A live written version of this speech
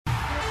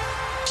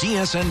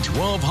TSN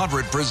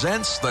 1200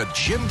 presents the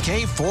Jim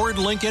K. Ford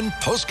Lincoln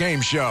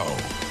Postgame Show.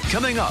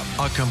 Coming up,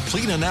 a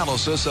complete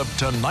analysis of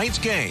tonight's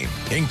game,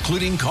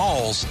 including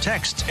calls,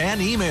 texts, and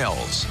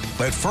emails.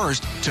 But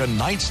first,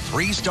 tonight's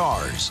 3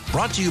 stars,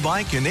 brought to you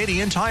by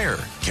Canadian Tire,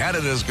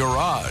 Canada's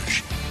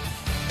Garage.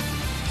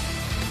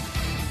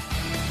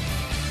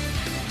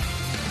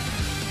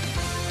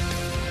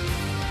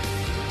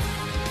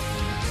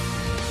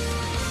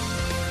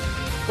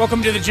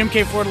 Welcome to the Jim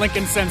K. Ford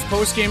Lincoln Sens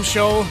postgame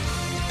show.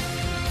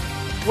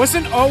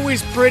 Wasn't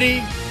always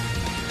pretty,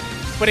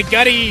 but a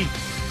gutty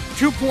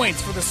 2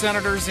 points for the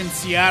Senators in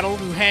Seattle,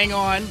 who hang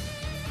on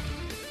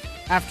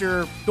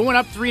after going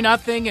up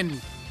 3-0 and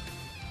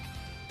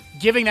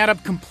giving that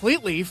up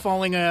completely,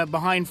 falling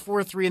behind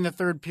 4-3 in the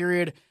third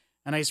period.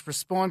 A nice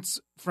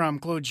response from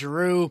Claude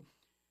Giroux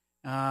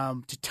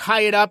to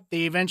tie it up.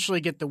 They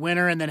eventually get the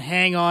winner and then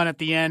hang on at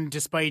the end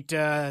despite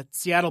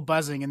Seattle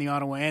buzzing in the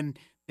Ottawa end.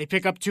 They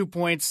pick up 2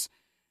 points,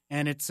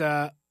 and it's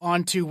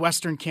on to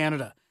Western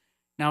Canada.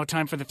 Now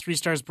time for the 3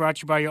 stars brought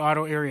to you by your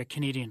auto area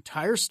Canadian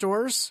Tire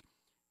stores.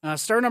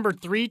 Star number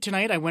 3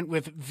 tonight, I went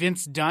with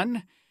Vince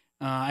Dunn.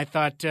 I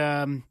thought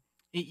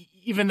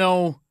even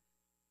though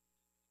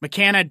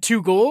McCann had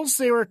 2 goals,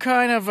 they were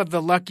kind of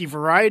the lucky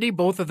variety.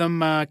 Both of them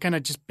kind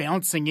of just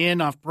bouncing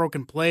in off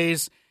broken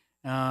plays.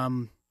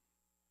 Had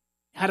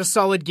a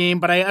solid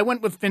game, but I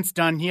went with Vince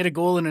Dunn. He had a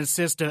goal and an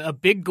assist, a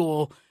big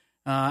goal,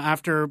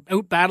 after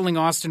out-battling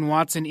Austin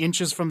Watson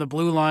inches from the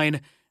blue line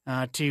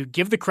to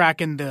give the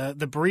Kraken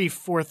the brief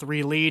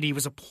 4-3 lead. He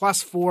was a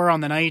 +4 on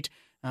the night,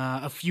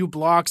 a few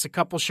blocks, a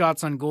couple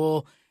shots on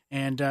goal,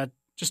 and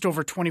just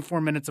over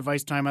 24 minutes of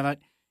ice time. I thought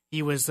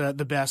he was the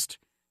best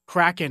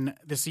Kraken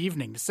this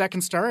evening. The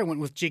second star, I went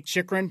with Jacob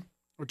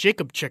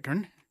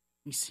Chychrun.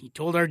 He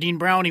told our Dean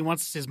Brown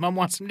his mom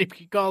wants him to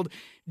be called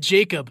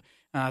Jacob.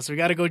 So we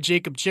got to go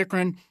Jacob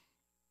Chychrun.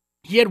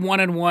 He had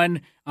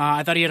 1-1.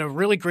 I thought he had a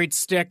really great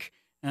stick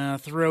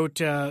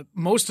throughout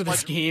most of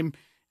this game.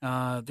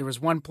 There was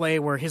one play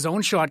where his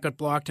own shot got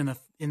blocked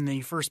in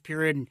the first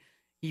period, and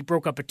he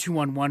broke up a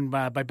 2-on-1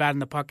 by batting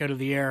the puck out of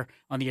the air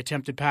on the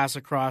attempted pass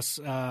across.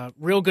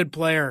 Real good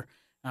player,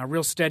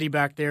 real steady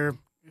back there.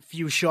 A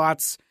few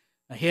shots,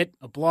 a hit,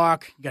 a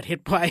block. He got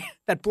hit by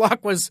that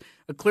block was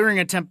a clearing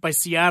attempt by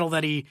Seattle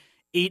that he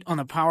ate on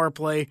the power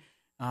play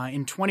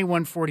in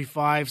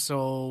 21:45.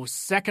 So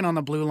second on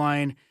the blue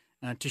line.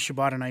 To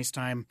Shabbat and ice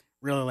time.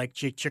 Really like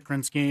Jake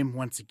Chychrun's game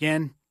once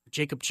again.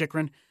 Jacob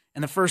Chychrun.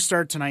 And the first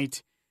start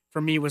tonight for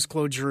me was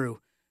Claude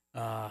Giroux.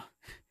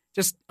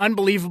 Just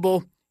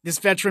unbelievable. This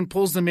veteran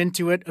pulls them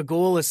into it. A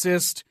goal,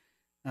 assist,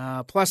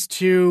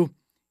 +2.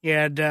 He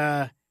had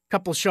a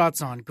couple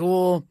shots on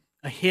goal,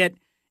 a hit,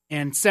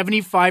 and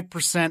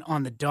 75%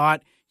 on the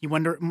dot. He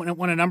won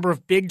a number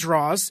of big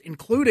draws,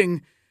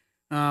 including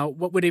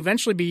what would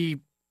eventually be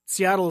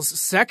Seattle's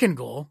second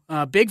goal.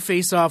 Big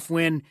face-off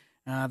win.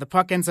 The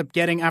puck ends up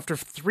getting, after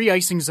 3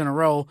 icings in a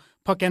row,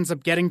 puck ends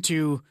up getting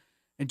to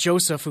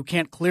Joseph, who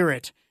can't clear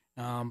it.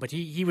 But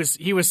he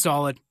was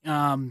solid.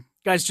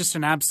 Guy's just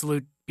an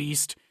absolute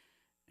beast.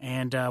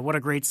 And what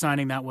a great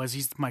signing that was.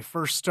 He's my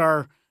first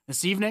star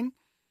this evening.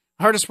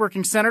 Hardest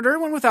working Senator,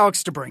 went with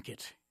Alex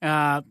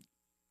DeBrincat.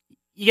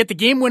 You get the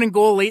game-winning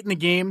goal late in the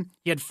game.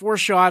 He had 4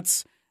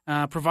 shots,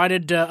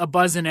 provided a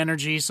buzz and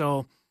energy.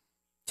 So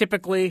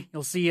typically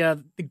you'll see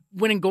the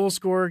winning goal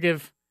scorer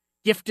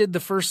gifted the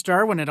first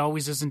star when it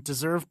always isn't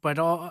deserved, but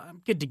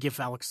good to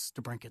give Alex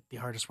DeBrincat the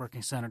hardest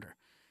working Senator.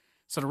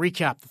 So to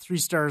recap, the 3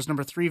 stars,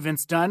 number 3,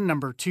 Vince Dunn,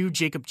 number 2,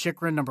 Jacob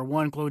Chychrun, number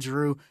 1, Claude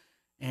Giroux,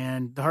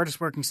 and the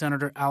hardest working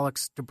Senator,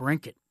 Alex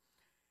DeBrincat.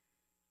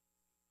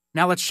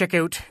 Now let's check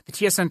out the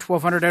TSN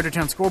 1200 Out of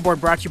Town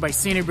scoreboard, brought to you by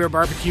St. Beer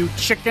Barbecue,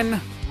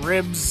 chicken,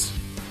 ribs,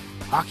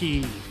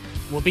 hockey.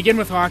 We'll begin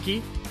with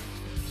hockey,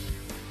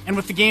 and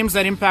with the games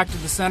that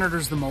impacted the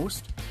Senators the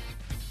most.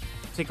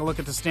 Take a look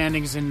at the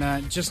standings in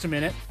just a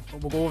minute,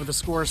 but we'll go over the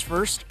scores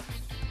first.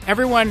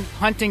 Everyone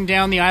hunting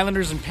down the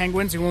Islanders and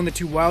Penguins, who own the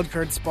 2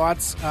 wildcard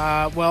spots.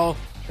 The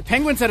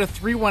Penguins had a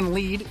 3-1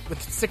 lead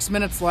with 6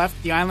 minutes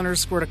left. The Islanders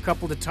scored a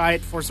couple to tie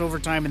it, force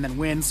overtime, and then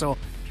win. So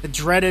the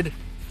dreaded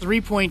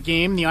 3-point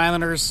game, the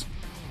Islanders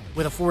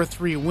with a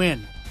 4-3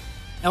 win.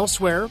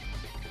 Elsewhere,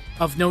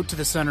 of note to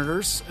the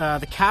Senators,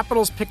 the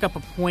Capitals pick up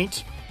a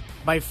point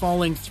by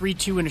falling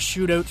 3-2 in a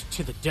shootout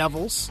to the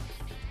Devils.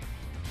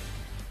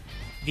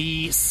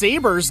 The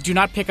Sabres do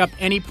not pick up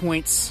any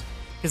points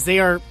because they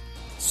are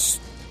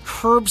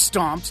curb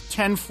stomped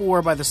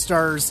 10-4 by the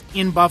Stars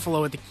in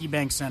Buffalo at the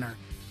KeyBank Center.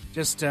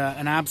 Just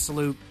an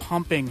absolute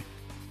pumping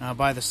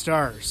by the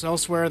Stars.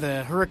 Elsewhere,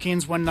 the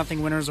Hurricanes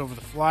 1-0 winners over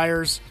the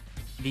Flyers.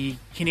 The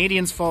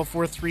Canadiens fall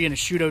 4-3 in a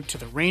shootout to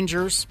the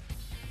Rangers.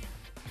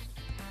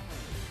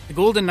 The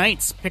Golden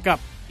Knights pick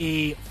up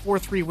a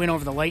 4-3 win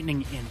over the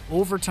Lightning in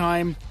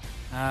overtime.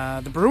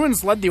 The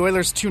Bruins led the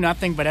Oilers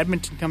 2-0, but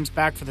Edmonton comes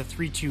back for the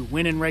 3-2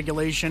 win in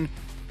regulation.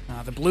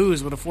 The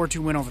Blues with a 4-2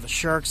 win over the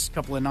Sharks, a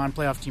couple of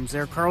non-playoff teams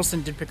there.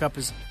 Karlsson did pick up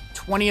his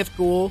 20th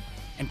goal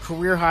and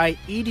career-high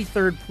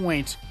 83rd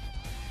point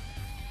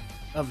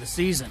of the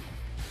season.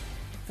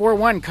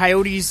 4-1,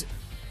 Coyotes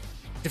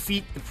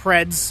defeat the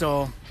Preds.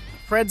 So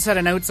Preds had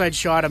an outside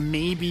shot of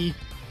maybe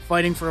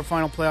fighting for a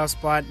final playoff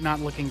spot. Not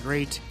looking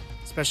great,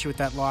 especially with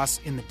that loss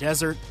in the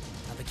desert.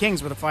 The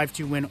Kings with a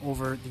 5-2 win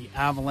over the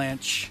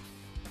Avalanche.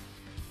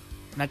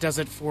 And that does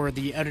it for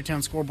the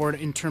out-of-town scoreboard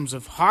in terms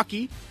of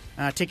hockey.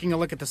 Taking a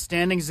look at the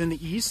standings in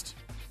the East.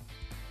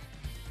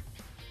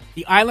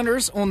 The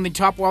Islanders own the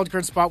top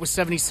wildcard spot with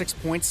 76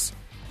 points.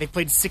 They've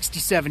played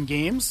 67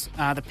 games.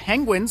 The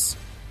Penguins,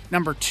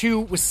 number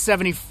 2, with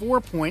 74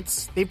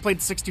 points. They've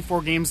played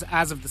 64 games,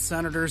 as of the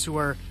Senators, who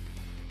are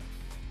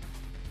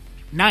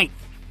 9th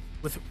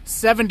with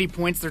 70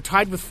 points. They're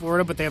tied with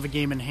Florida, but they have a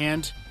game in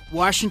hand.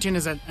 Washington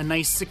is at a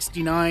nice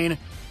 69,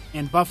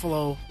 and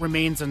Buffalo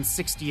remains on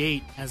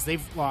 68 as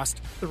they've lost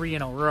 3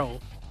 in a row.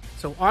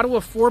 So Ottawa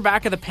 4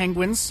 back of the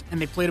Penguins,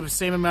 and they played the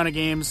same amount of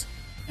games,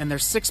 and they're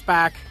 6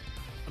 back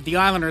of the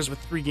Islanders with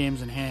 3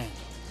 games in hand.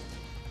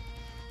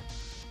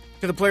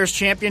 To the Players'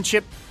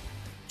 Championship,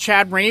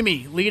 Chad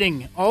Ramey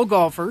leading all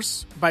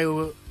golfers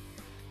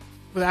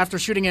after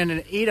shooting in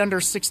an 8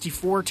 under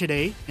 64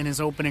 today in his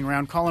opening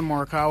round. Colin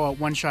Morikawa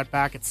 1 shot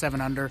back at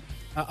 7 under.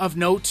 Of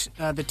note,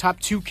 the top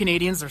 2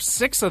 Canadians, there's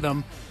 6 of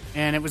them,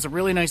 and it was a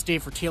really nice day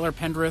for Taylor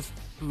Pendrith,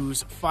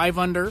 who's 5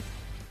 under,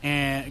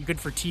 and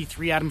good for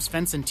T3. Adam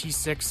Svensson,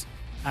 T6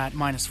 at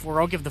 -4.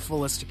 I'll give the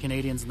full list to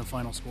Canadians in the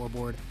final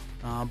scoreboard.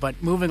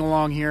 But moving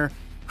along here,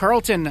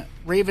 Carleton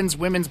Ravens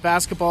women's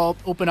basketball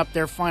open up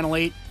their Final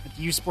 8 at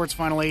the U Sports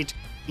Final 8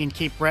 in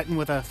Cape Breton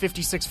with a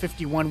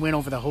 56-51 win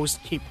over the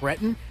host Cape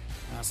Breton.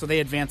 So they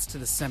advance to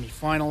the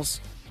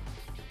semifinals.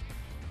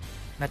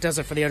 That does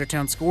it for the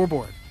out-of-town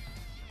scoreboard.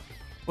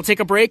 We'll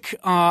take a break.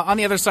 On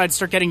the other side,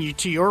 start getting you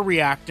to your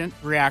reaction.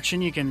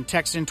 You can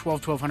text in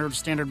 12-1200.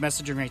 Standard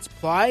messaging rates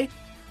apply.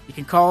 You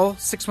can call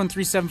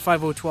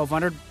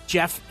 613-750-1200.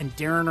 Jeff and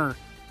Darren are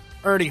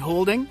already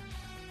holding.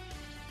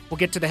 We'll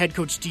get to the head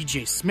coach,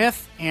 DJ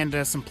Smith,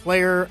 and some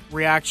player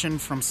reaction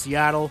from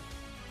Seattle.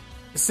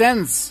 The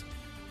Sens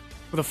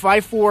with a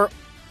 5-4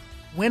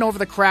 win over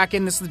the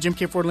Kraken. This is the Jim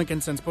K. Ford Lincoln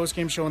Sens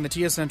postgame show on the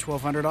TSN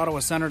 1200 Ottawa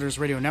Senators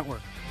Radio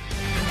Network.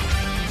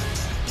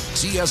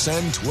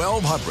 TSN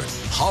 1200,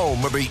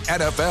 home of the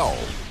NFL.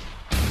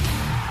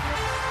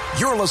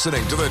 You're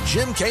listening to the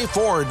Jim K.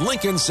 Ford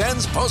Lincoln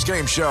Sens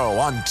postgame show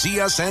on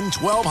TSN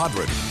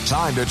 1200.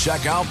 Time to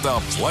check out the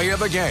play of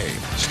the game.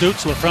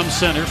 Stützle from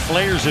center,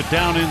 flares it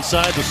down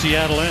inside the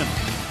Seattle end.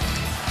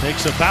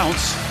 Takes a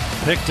bounce,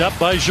 picked up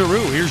by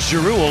Giroux. Here's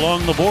Giroux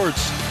along the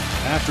boards.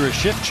 After a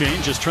shift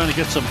change, is trying to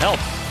get some help.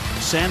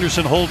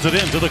 Sanderson holds it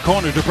into the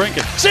corner to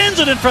Brinket. Sends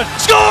it in front,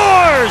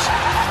 scores!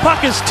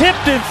 Puck is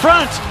tipped in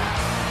front.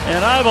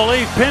 And I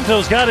believe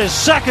Pinto's got his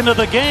second of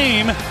the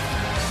game.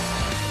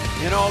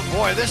 You know,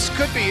 boy, this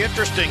could be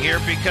interesting here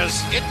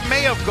because it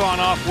may have gone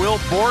off Will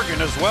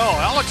Borgen as well.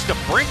 Alex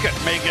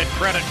DeBrincat may get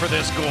credit for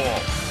this goal.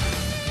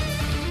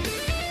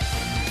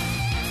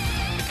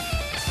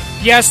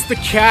 Yes, the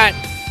Cat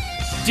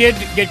did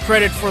get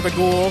credit for the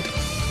goal.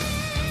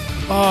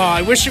 Oh,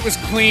 I wish it was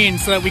clean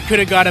so that we could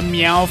have got a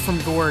meow from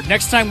Gord.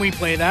 Next time we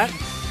play that,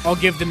 I'll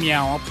give the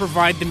meow. I'll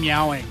provide the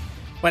meowing.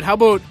 But how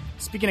about,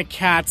 speaking of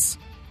cats,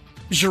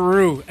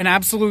 Giroux, an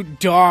absolute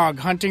dog,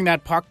 hunting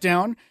that puck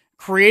down,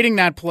 creating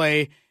that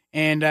play,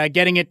 and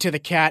getting it to the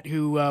Cat,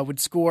 who would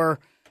score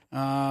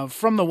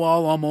from the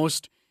wall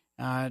almost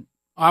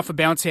off a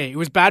bounce. Hey, it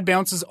was bad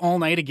bounces all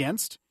night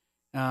against.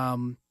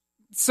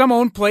 Some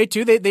own play,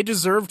 too. They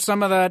deserved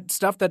some of that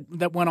stuff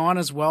that went on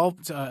as well.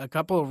 A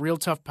couple of real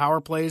tough power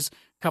plays,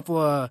 a couple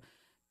of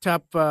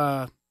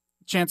tough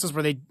chances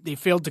where they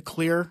failed to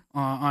clear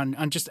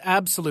on just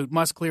absolute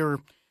must-clear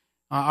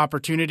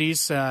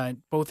opportunities,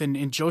 both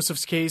in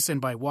Joseph's case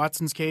and by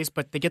Watson's case.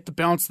 But they get the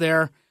bounce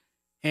there,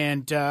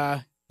 and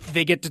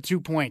they get to 2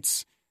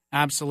 points.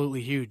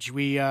 Absolutely huge.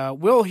 We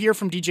will hear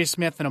from DJ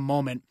Smith in a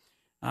moment.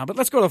 But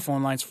let's go to the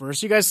phone lines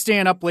first. You guys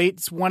staying up late.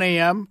 It's 1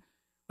 a.m.,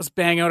 Let's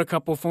bang out a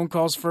couple of phone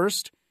calls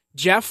first.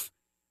 Jeff,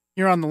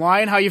 you're on the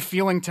line. How you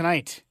feeling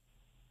tonight?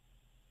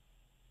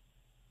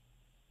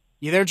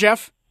 You there,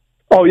 Jeff?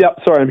 Oh, yeah.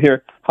 Sorry, I'm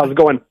here. How's it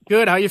going?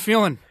 Good. How you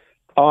feeling?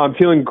 Oh, I'm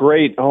feeling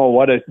great. Oh,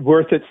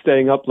 worth it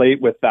staying up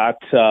late with that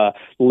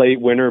late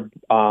winner.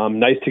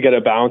 Nice to get a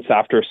bounce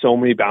after so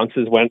many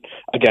bounces went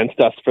against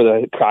us for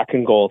the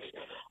Kraken goals.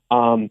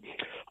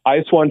 I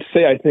just wanted to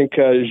say, I think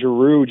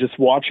Giroux, just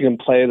watching him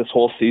play this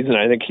whole season,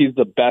 I think he's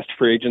the best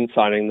free agent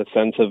signing the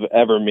Sens have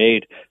ever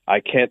made.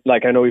 I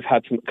know we've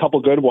had a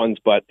couple good ones,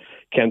 but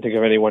can't think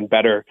of anyone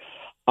better.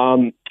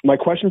 My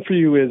question for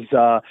you is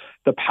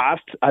the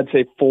past, I'd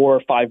say 4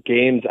 or 5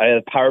 games,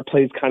 the power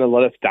plays kind of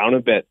let us down a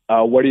bit.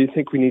 What do you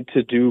think we need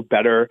to do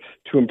better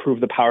to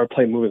improve the power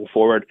play moving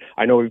forward?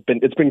 I know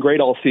it's been great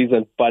all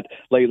season, but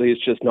lately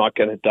it's just not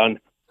getting it done.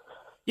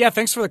 Yeah,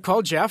 thanks for the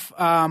call, Jeff.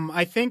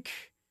 I think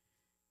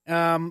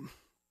a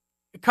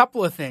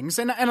couple of things,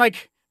 and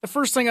like the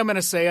first thing I'm going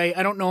to say,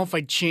 I don't know if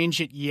I'd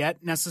change it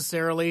yet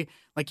necessarily.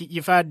 Like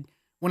you've had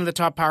one of the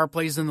top power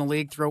plays in the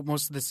league throughout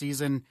most of the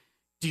season.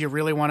 Do you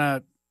really want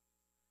to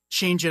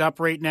change it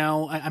up right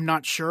now? I'm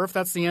not sure if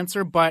that's the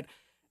answer, but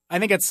I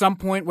think at some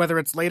point, whether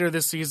it's later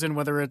this season,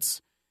 whether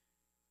it's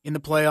in the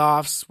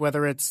playoffs,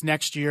 whether it's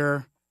next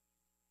year.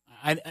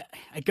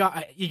 You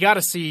got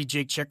to see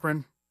Jake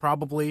Chychrun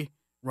probably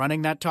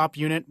running that top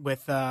unit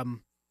with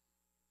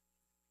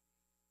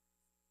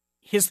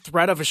his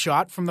threat of a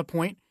shot from the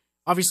point.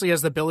 Obviously, he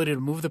has the ability to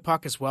move the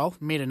puck as well.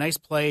 He made a nice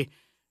play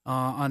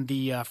on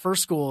the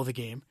first goal of the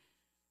game.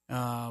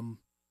 So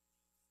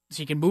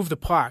he can move the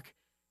puck,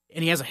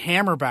 and he has a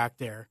hammer back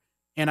there.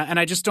 And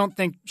I just don't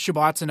think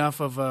Chabot's enough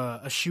of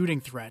a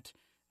shooting threat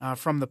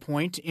from the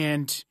point.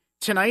 And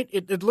tonight,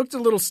 it looked a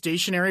little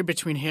stationary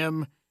between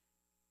him,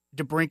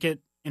 DeBrincat,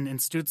 and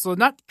Stützle.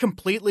 Not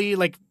completely,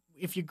 like,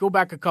 if you go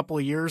back a couple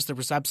of years, there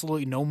was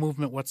absolutely no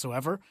movement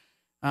whatsoever.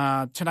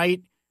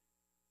 Tonight,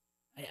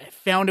 I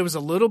found it was a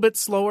little bit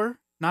slower.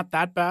 Not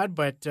that bad,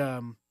 but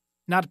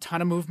not a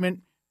ton of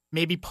movement.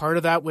 Maybe part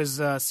of that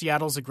was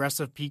Seattle's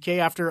aggressive PK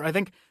after, I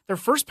think, their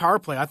first power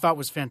play I thought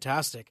was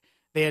fantastic.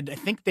 I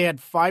think they had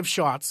 5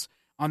 shots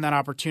on that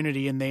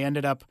opportunity, and they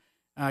ended up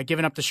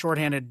giving up the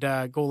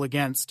shorthanded goal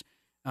against.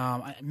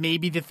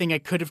 Maybe the thing I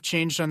could have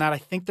changed on that, I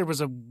think there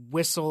was a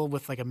whistle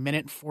with like 1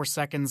 minute and 4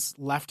 seconds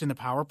left in the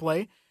power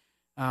play.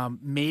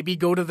 Maybe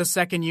go to the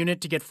second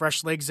unit to get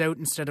fresh legs out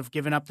instead of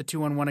giving up the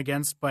 2-on-1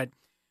 against. But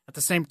at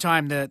the same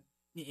time, the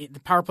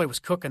power play was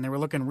cooking. They were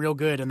looking real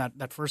good in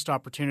that first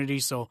opportunity.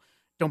 So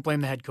don't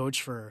blame the head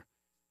coach for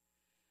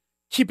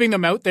keeping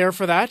them out there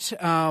for that.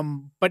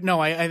 But no,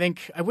 I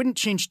think I wouldn't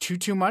change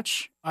too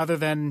much other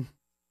than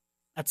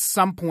at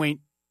some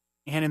point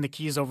handing the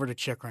keys over to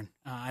Chychrun.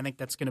 I think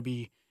that's going to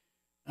be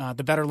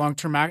the better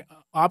long-term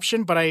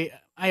option. But I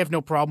have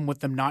no problem with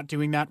them not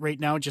doing that right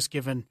now, just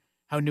given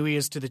how new he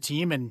is to the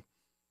team, and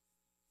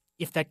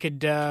if that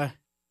could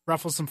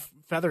ruffle some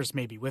feathers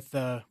maybe with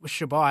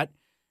Chabot,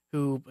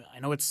 who I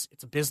know it's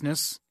a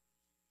business,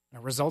 a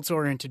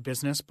results-oriented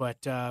business, but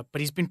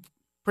he's been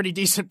pretty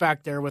decent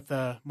back there with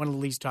one of the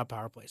league's top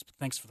power plays. But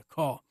thanks for the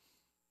call.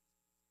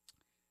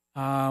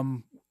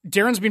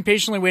 Darren's been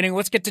patiently waiting.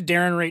 Let's get to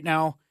Darren right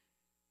now.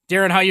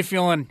 Darren, how you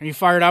feeling? Are you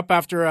fired up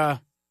after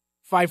a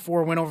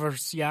 5-4 win over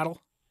Seattle?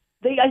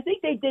 I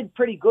think they did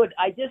pretty good.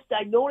 I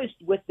noticed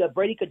with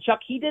Brady Tkachuk,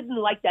 he didn't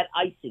like that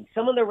icing.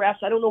 Some of the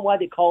refs, I don't know why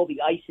they called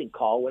the icing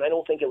call when I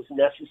don't think it was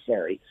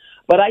necessary.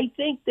 But I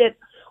think that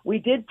we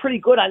did pretty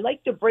good. I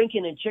like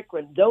DeBrincat and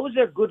Chychrun. Those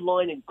are good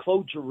line, and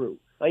Claude Giroux.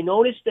 I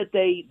noticed that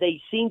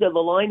they seem that the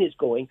line is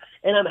going,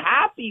 and I'm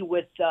happy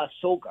with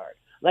Sogard.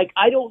 Like,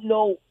 I don't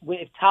know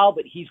if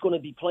Talbot, he's going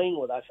to be playing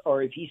with us,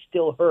 or if he's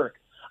still hurt.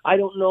 I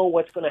don't know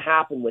what's going to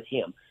happen with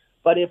him.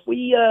 But if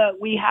we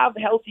have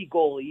healthy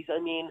goalies, I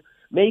mean,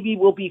 maybe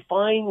we'll be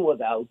fine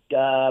without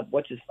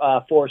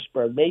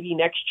Forsberg. Maybe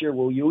next year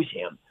we'll use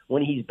him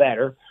when he's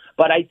better.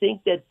 But I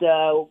think that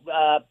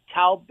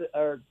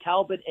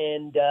Talbot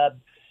and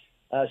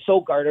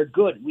Sogard are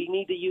good. We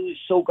need to use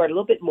Sogard a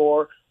little bit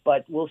more,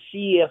 but we'll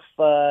see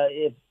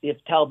if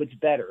Talbot's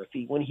better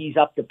when he's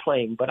up to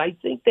playing. But I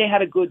think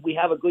we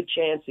have a good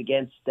chance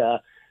against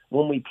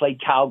when we play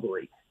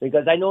Calgary,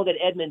 because I know that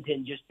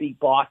Edmonton just beat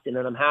Boston,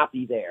 and I'm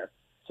happy there.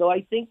 So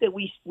I think that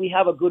we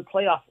have a good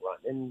playoff run,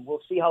 and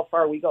we'll see how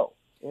far we go.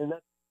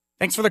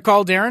 Thanks for the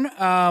call,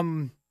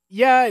 Darren.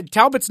 Yeah,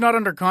 Talbot's not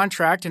under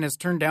contract and has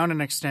turned down an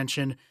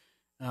extension.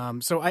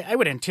 So I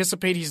would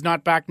anticipate he's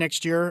not back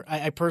next year.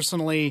 I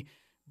personally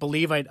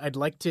believe I'd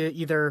like to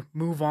either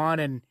move on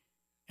and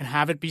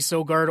have it be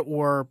Sogard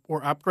or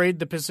upgrade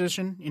the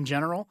position in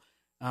general.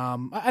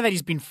 I think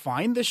he's been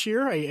fine this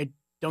year. I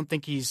don't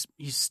think he's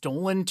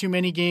stolen too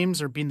many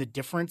games or been the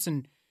difference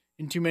in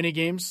too many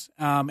games.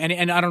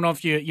 And I don't know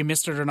if you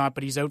missed it or not,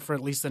 but he's out for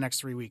at least the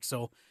next 3 weeks.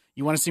 So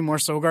you want to see more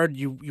Sogard,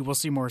 you will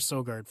see more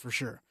Sogard for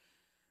sure.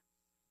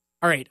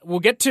 All right, we'll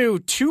get to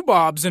two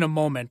Bobs in a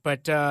moment,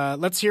 but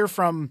let's hear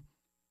from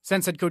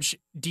Sens head coach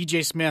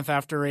DJ Smith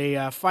after a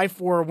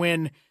 5-4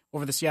 win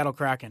over the Seattle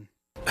Kraken.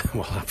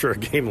 Well, after a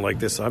game like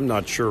this, I'm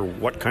not sure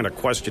what kind of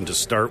question to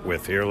start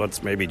with here.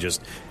 Let's maybe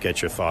just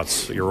get your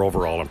thoughts, your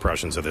overall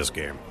impressions of this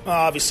game.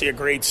 Obviously a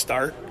great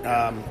start.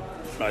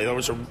 That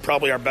was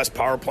probably our best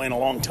power play in a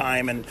long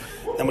time, and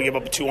then we give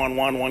up a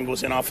 2-on-1. One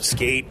goes in off a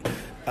skate,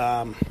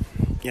 and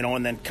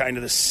then kind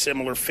of the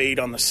similar fate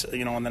on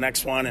the on the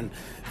next one, and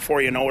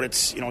before you know it,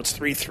 it's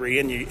 3-3,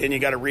 and you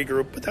got to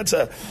regroup. But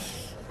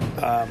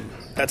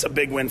that's a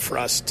big win for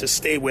us to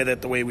stay with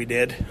it the way we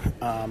did,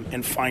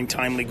 and find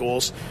timely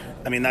goals.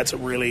 I mean, that's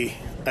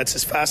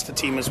as fast a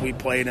team as we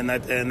played, and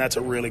that's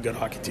a really good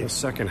hockey team. The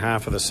second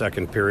half of the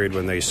second period,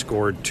 when they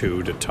scored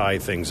 2 to tie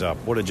things up,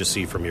 what did you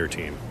see from your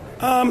team?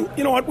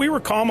 You know what? We were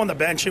calm on the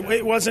bench.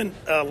 It wasn't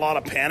a lot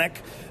of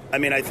panic. I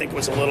mean, I think it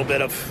was a little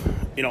bit of,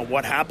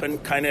 what happened.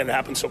 It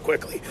happened so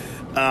quickly.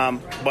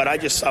 But I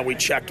just saw we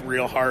checked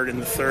real hard in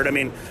the third. I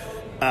mean,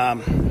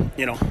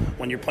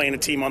 when you're playing a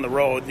team on the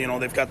road,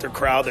 they've got their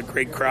crowd, their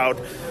great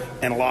crowd,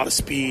 and a lot of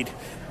speed.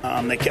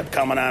 They kept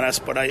coming at us,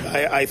 but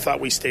I thought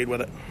we stayed with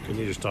it. Can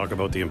you just talk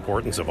about the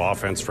importance of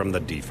offense from the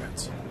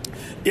defense?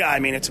 Yeah, I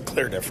mean, it's a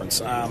clear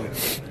difference.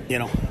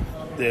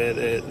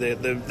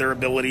 Their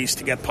abilities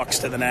to get pucks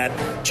to the net.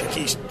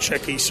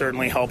 Chicky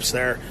certainly helps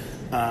there.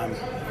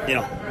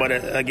 But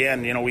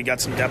again, we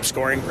got some depth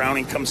scoring.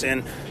 Browning comes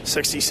in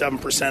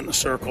 67% in the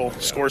circle,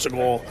 scores a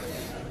goal.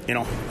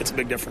 It's a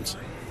big difference.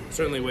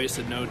 Certainly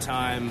wasted no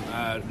time.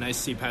 Nice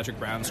to see Patrick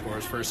Brown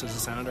scores first as a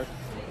Senator.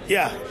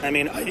 Yeah,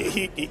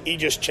 he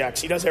just checks.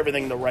 He does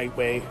everything the right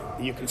way.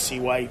 You can see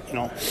why,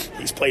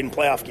 he's played in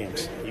playoff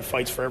games. He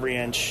fights for every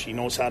inch. He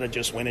knows how to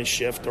just win his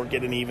shift or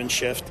get an even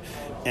shift.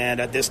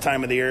 And at this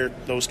time of the year,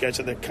 those guys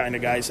are the kind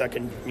of guys that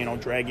can,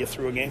 drag you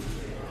through a game.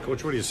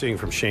 Coach, what are you seeing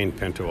from Shane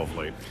Pinto of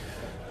late?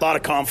 A lot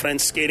of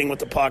confidence, skating with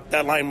the puck.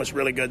 That line was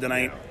really good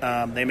tonight.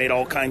 They made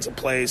all kinds of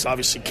plays.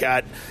 Obviously,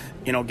 Cat,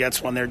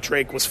 gets one there.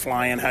 Drake was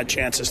flying, had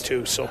chances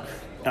too. So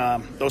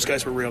those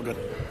guys were real good.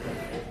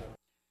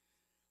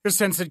 Chris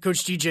Sen said Coach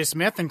DJ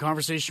Smith in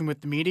conversation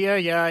with the media.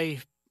 Yeah,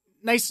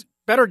 nice,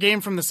 better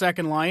game from the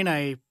second line.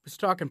 I was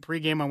talking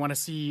pregame. I want to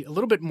see a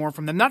little bit more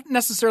from them. Not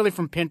necessarily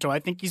from Pinto. I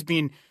think he's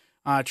been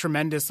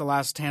tremendous the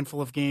last handful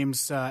of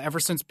games. Ever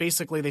since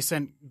basically they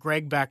sent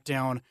Greg back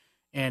down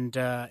and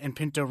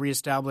Pinto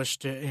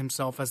reestablished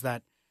himself as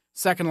that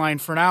second line,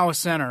 for now a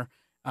center.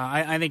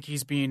 I think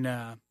he's been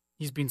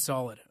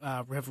solid.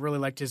 Have really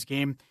liked his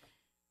game.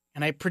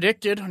 And I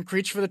predicted on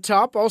Creech for the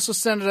Top, also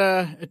sent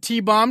a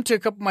T-bomb to a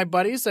couple of my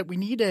buddies that we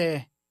need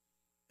a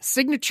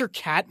signature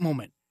Cat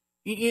moment.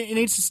 He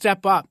needs to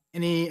step up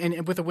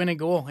and with a winning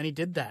goal, and he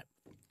did that.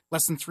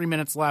 Less than 3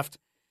 minutes left.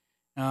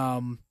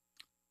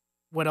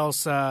 What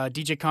else?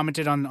 DJ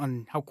commented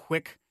on how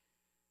quick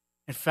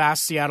and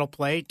fast Seattle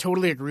play.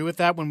 Totally agree with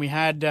that. When we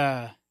had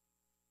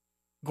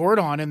Gord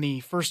on in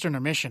the first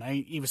intermission,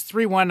 he was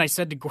 3-1. I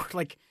said to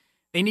Gord,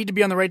 they need to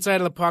be on the right side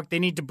of the puck. They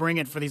need to bring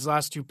it for these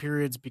last two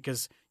periods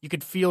because you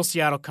could feel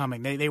Seattle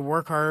coming. They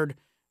work hard.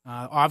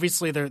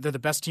 Obviously, they're the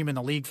best team in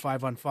the league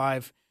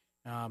 5-on-5,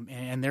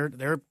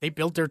 and they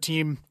built their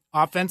team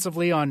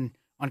offensively on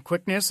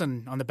quickness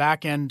and on the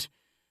back end,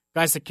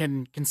 guys that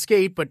can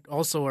skate but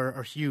also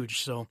are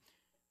huge. So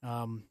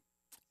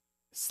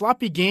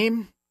sloppy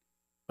game,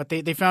 but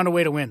they found a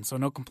way to win. So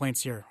no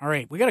complaints here. All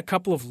right, we got a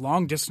couple of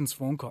long distance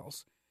phone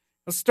calls.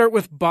 Let's start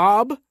with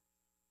Bob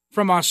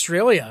from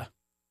Australia.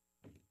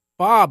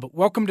 Bob,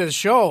 welcome to the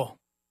show.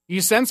 You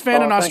a Sens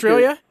fan in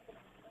Australia?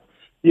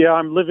 You. Yeah,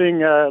 I'm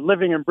living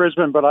in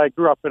Brisbane, but I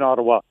grew up in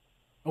Ottawa.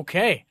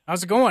 Okay,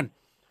 how's it going?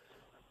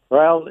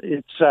 Well,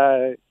 it's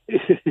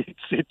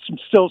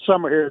still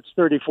summer here. It's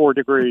 34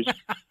 degrees.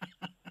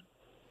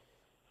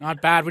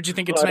 Not bad. What'd you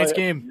think of tonight's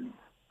game?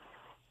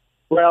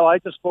 Well, I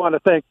just want to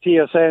thank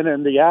TSN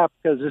and the app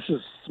because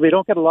we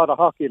don't get a lot of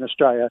hockey in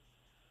Australia,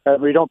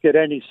 and we don't get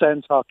any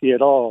Sens hockey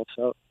at all.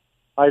 So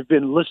I've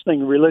been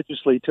listening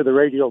religiously to the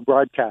radio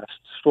broadcasts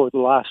for the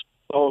last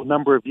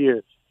number of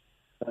years.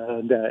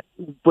 And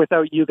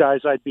without you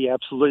guys, I'd be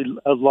absolutely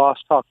a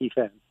lost hockey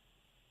fan.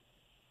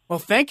 Well,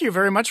 thank you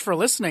very much for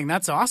listening.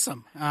 That's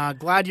awesome.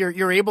 Glad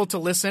you're able to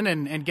listen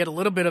and get a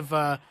little bit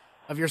of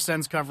your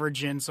Sens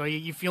coverage in. So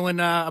you feeling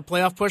a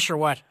playoff push or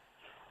what?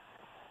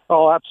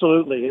 Oh,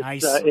 absolutely.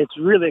 Nice. It's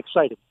really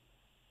exciting.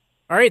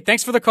 All right.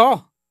 Thanks for the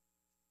call.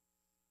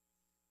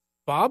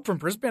 Bob from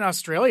Brisbane,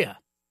 Australia.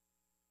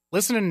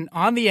 Listening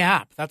on the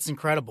app. That's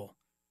incredible.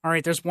 All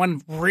right, there's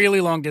one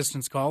really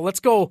long-distance call. Let's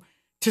go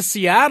to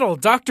Seattle.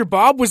 Dr.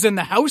 Bob was in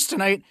the house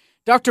tonight.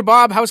 Dr.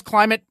 Bob, how's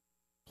Climate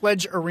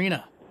Pledge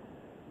Arena?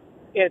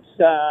 It's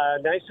a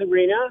nice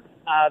arena.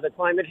 The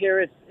climate here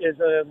is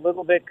a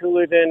little bit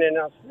cooler than in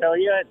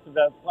Australia. It's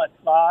about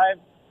 +5. It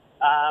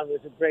was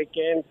a great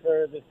game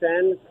for the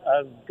Sens.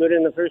 Good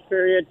in the first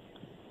period.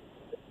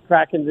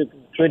 Kraken's a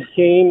good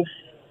team,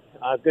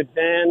 good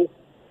fans.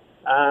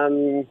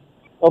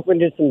 Open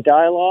to some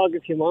dialogue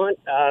if you want.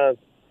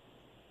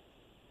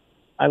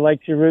 I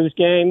like Giroux's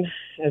game,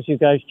 as you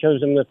guys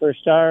chose him the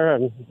first star.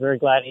 I'm very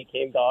glad he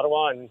came to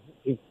Ottawa, and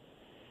he's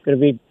going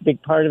to be a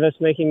big part of us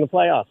making the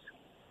playoffs.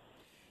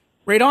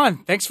 Right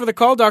on. Thanks for the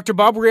call, Dr.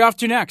 Bob. Where are you off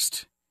to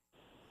next?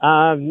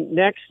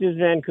 Next is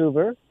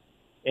Vancouver.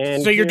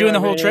 And so you're doing the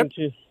whole trip?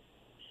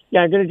 Yeah,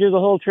 I'm going to do the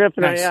whole trip,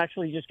 and nice. I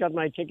actually just got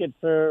my ticket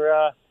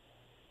for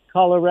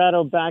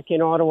Colorado back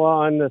in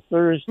Ottawa on the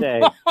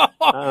Thursday.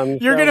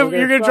 You're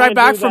gonna drive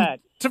back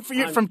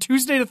from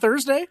Tuesday to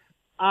Thursday?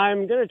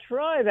 I'm going to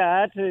try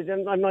that.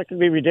 I'm not going to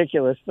be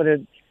ridiculous, but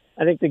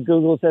I think the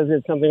Google says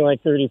it's something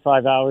like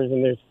 35 hours,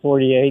 and there's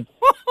 48,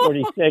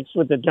 46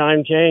 with the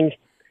time change.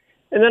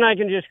 And then I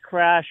can just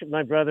crash at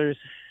my brother's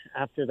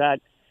after that,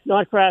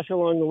 not crash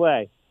along the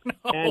way.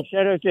 No. And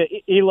shout out to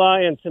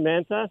Eli and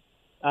Samantha.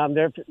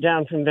 They're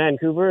down from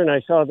Vancouver, and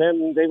I saw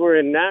them. They were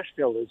in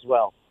Nashville as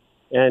well.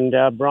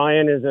 And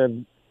Brian is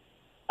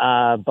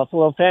a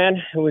Buffalo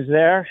fan who was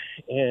there,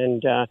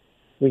 and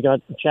we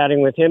got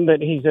chatting with him. But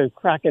he's a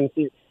Kraken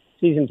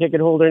season ticket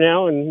holder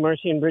now, and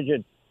Marcy and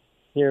Bridget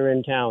here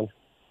in town.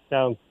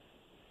 So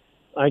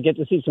I get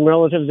to see some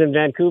relatives in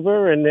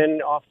Vancouver, and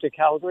then off to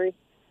Calgary,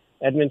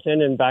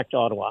 Edmonton, and back to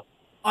Ottawa.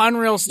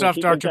 Unreal stuff,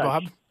 Dr.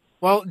 Bob.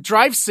 Well,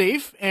 drive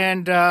safe,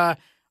 and I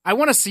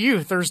want to see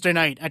you Thursday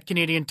night at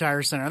Canadian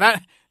Tire Center.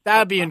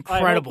 That'd be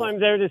incredible. I hope I'm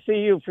there to see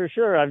you for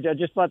sure. I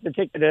just bought the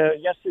ticket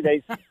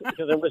yesterday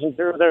because I wasn't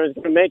sure that I was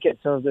going to make it.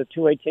 So the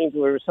 218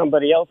 were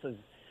somebody else's.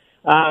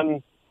 Yeah,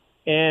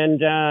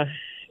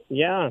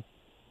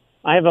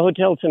 I have a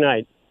hotel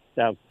tonight.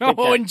 So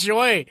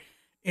enjoy.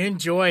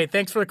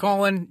 Thanks for the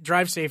call in.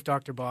 Drive safe,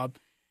 Dr. Bob.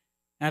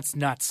 That's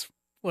nuts.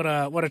 What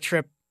a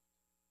trip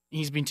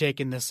he's been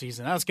taking this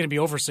season. That's going to be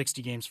over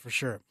 60 games for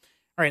sure.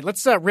 All right,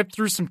 let's rip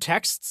through some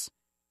texts.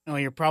 I know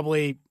you're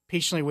probably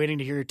patiently waiting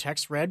to hear your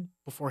text read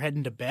before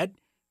heading to bed.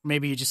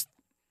 Maybe you just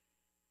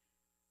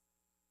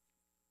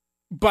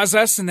buzz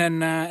us and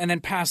then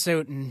pass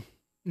out and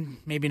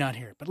maybe not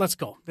hear it. But let's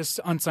go. This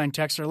unsigned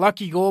texter,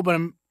 lucky goal, but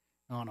I'm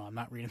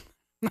not reading.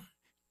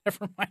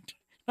 Never mind.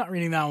 Not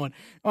reading that one.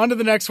 On to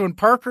the next one.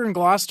 Parker and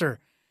Gloucester.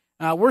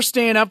 We're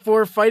staying up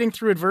for fighting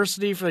through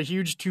adversity for the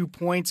huge 2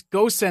 points.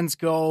 Go Sens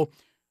go.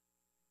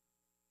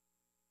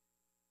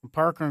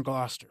 Parker and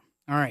Gloucester.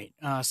 All right.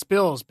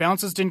 Spills.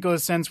 Bounces didn't go the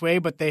Sens' way,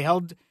 but they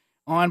held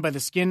on by the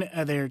skin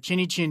of their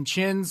chinny chin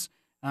chins.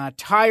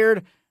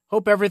 Tired.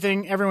 Hope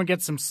everyone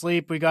gets some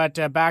sleep. We got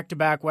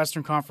back-to-back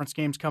Western Conference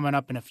games coming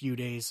up in a few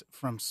days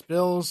from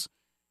Spills.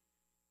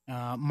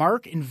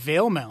 Mark in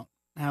Valemount.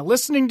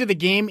 Listening to the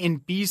game in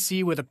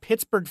BC with a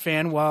Pittsburgh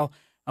fan while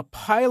a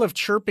pile of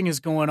chirping is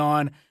going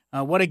on.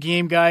 What a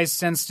game, guys.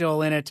 Sens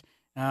still in it.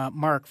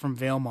 Mark from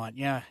Valemount.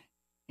 Yeah,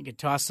 you could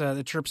toss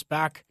the chirps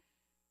back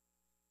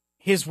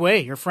his way,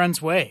 your friend's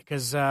way,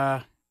 because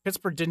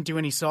Pittsburgh didn't do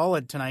any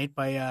solid tonight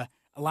by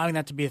allowing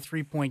that to be a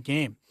 3-point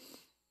game.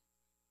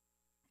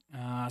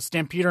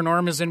 Stampeder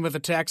Norm is in with a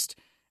text.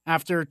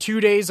 After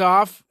 2 days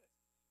off,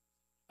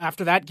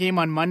 after that game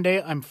on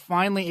Monday, I'm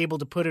finally able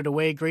to put it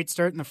away. Great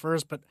start in the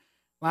first, but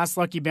last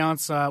lucky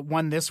bounce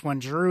won this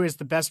one. Giroux is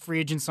the best free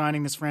agent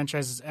signing this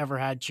franchise has ever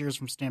had. Cheers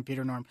from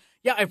Stampeder Norm.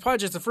 Yeah, I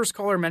apologize. The first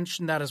caller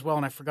mentioned that as well,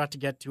 and I forgot to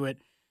get to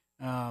it.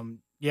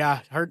 Yeah,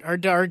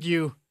 hard to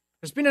argue.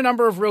 There's been a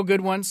number of real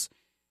good ones.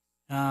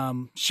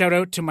 Shout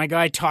out to my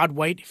guy Todd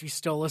White, if he's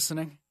still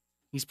listening.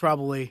 He's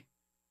probably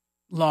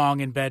long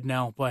in bed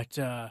now, but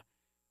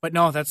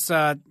no, that's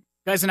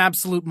guy's an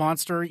absolute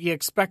monster. He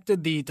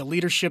expected the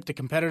leadership, the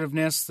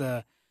competitiveness,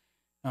 the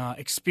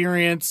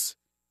experience,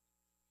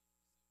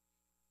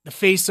 the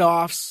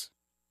face-offs,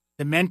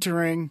 the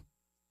mentoring.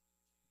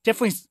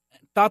 Definitely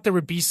thought there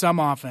would be some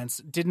offense.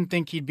 Didn't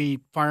think he'd be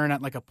firing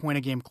at like a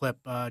point-a-game clip.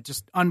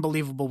 Just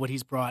unbelievable what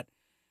he's brought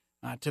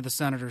to the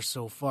Senators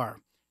so far.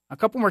 A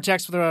couple more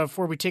texts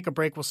before we take a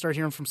break. We'll start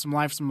hearing from some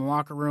live from the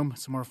locker room,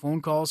 some more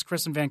phone calls.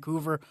 Chris in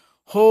Vancouver.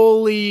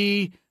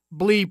 Holy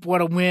bleep,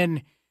 what a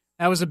win.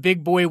 That was a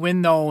big boy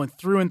win, though, and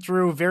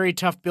through. Very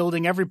tough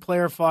building. Every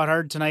player fought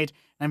hard tonight.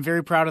 I'm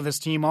very proud of this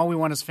team. All we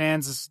want as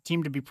fans is a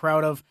team to be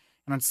proud of.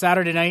 And on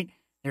Saturday night,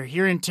 they're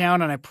here in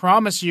town, and I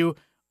promise you,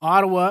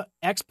 Ottawa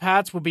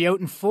expats will be out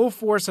in full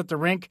force at the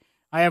rink.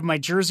 I have my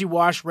jersey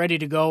wash ready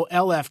to go.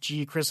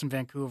 LFG, Chris in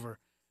Vancouver.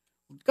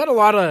 Got a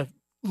lot of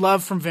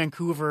love from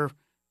Vancouver.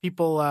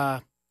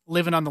 People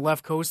living on the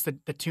left coast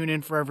that tune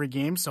in for every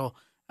game. So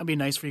that'd be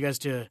nice for you guys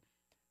to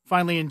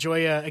finally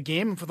enjoy a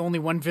game with only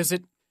one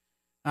visit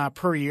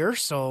per year.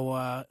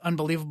 So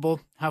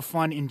unbelievable. Have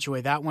fun.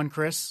 Enjoy that one,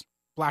 Chris.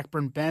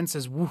 Blackburn Ben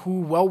says,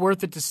 woohoo, well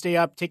worth it to stay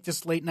up. Take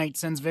this late night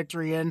Sens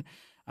victory in.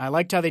 I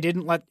liked how they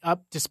didn't let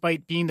up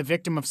despite being the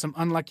victim of some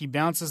unlucky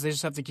bounces. They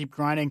just have to keep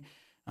grinding.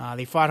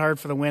 They fought hard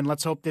for the win.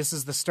 Let's hope this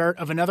is the start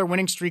of another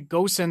winning streak.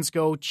 Go Sens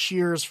go.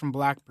 Cheers from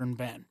Blackburn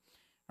Ben.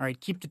 All right,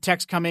 keep the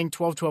text coming.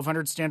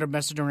 12-1200 standard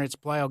message rate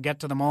supply. I'll get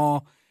to them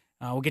all.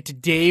 We'll get to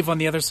Dave on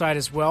the other side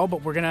as well,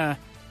 but we're going to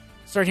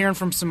start hearing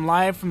from some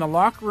live from the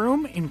locker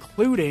room,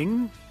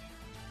 including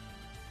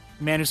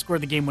the man who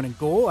scored the game-winning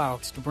goal,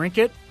 Alex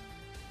DeBrincat.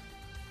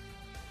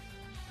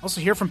 Also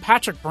hear from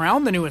Patrick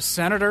Brown, the newest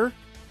Senator.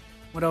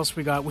 What else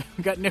we got? We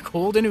got Nick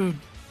Holden, who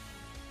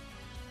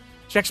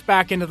checks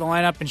back into the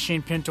lineup, and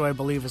Shane Pinto, I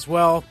believe, as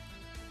well.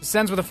 The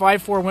Sens with a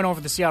 5-4 win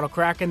over the Seattle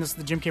Kraken. This is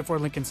the Jim K.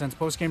 Ford Lincoln Sens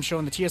postgame show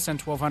on the TSN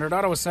 1200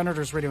 Ottawa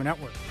Senators Radio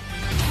Network.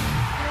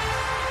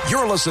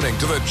 You're listening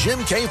to the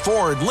Jim K.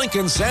 Ford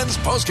Lincoln Sens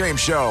postgame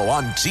show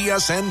on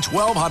TSN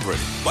 1200.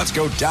 Let's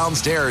go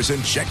downstairs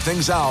and check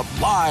things out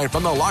live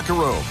from the locker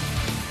room.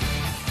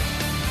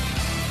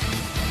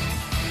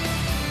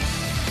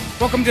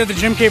 Welcome to the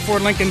Jim K.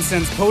 Ford Lincoln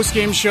Sens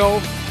postgame show.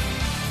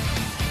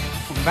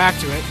 Welcome back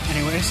to it,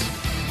 anyways.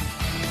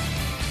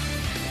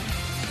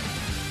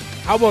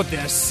 How about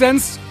this?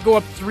 Sens go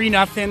up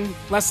 3-0,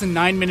 less than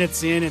 9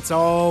 minutes in. It's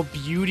all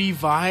beauty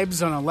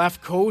vibes on the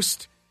left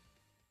coast.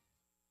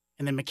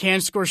 And then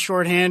McCann scores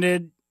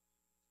shorthanded.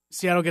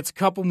 Seattle gets a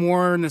couple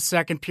more in the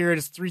second period.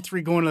 It's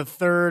 3-3 going to the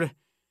third.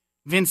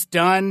 Vince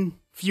Dunn,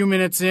 few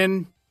minutes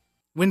in,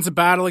 wins a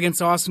battle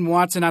against Austin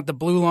Watson at the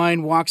blue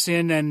line, walks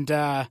in and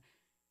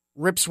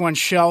rips one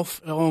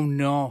shelf. Oh,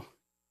 no.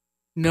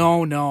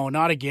 No,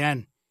 not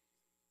again.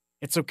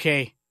 It's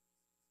okay.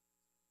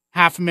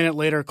 Half a minute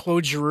later,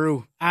 Claude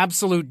Giroux,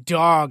 absolute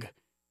dog.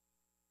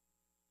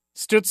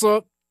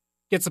 Stützle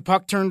gets the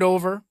puck turned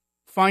over,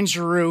 finds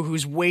Giroux,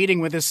 who's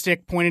waiting with his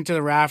stick pointing to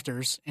the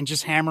rafters, and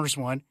just hammers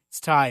one. It's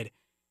tied.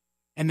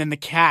 And then the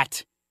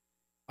Cat,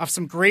 off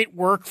some great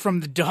work from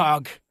the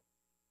dog.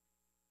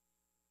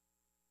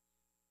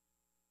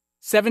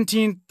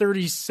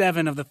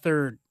 17:37 of the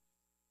third.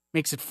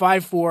 makes it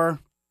 5-4.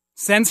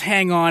 Sens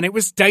hang on. It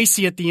was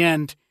dicey at the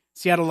end.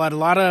 Seattle had a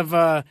lot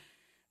of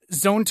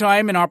zone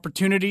time and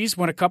opportunities,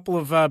 won a couple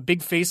of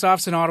big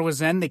faceoffs in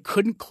Ottawa's end. They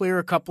couldn't clear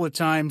a couple of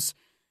times,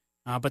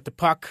 but the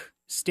puck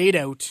stayed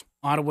out.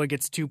 Ottawa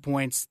gets 2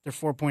 points. They're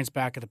 4 points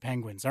back of the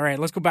Penguins. All right,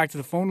 let's go back to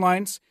the phone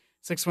lines.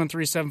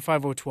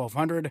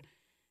 613-750-1200.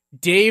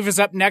 Dave is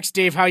up next.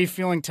 Dave, how are you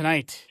feeling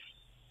tonight?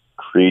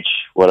 Preach.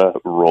 What a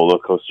roller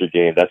coaster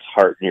game. That's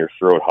heart in your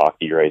throat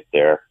hockey right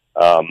there.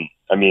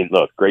 I mean,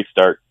 look, great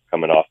start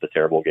coming off the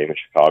terrible game in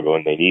Chicago,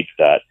 and they need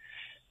that.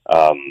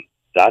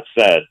 That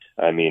said,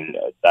 I mean,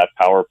 that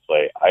power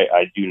play,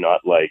 I do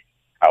not like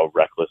how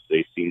reckless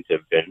they seem to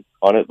have been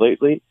on it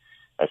lately.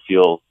 I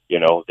feel,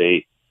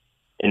 they,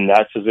 in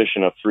that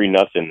position of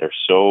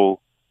 3-0,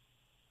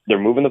 they're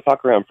moving the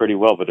puck around pretty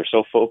well, but they're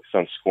so focused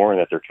on scoring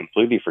that they're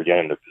completely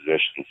forgetting their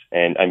positions.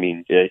 And I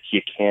mean,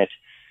 you can't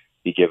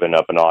be giving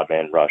up an odd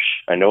man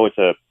rush. I know it's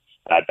a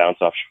bad bounce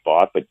off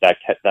Shabbat, but that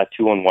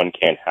 2-on-1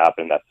 can't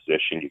happen in that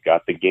position. You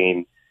got the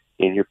game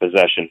in your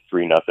possession,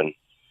 3-0.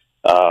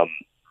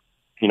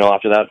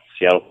 After that,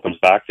 Seattle comes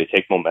back, they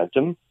take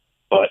momentum.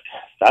 But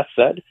that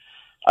said,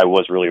 I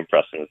was really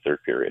impressed in the third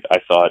period. I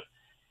thought,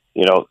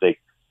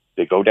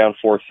 they go down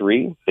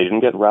 4-3. They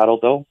didn't get rattled,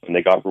 though, and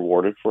they got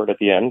rewarded for it at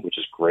the end, which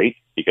is great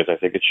because I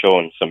think it's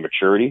showing some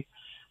maturity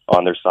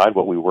on their side,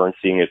 what we weren't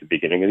seeing at the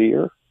beginning of the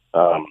year.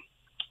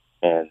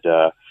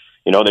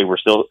 They were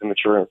still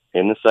immature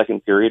in the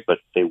second period, but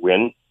they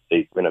win.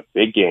 They win a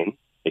big game.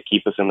 They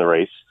keep us in the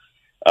race.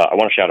 I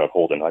want to shout out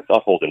Holden. I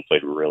thought Holden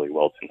played really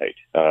well tonight.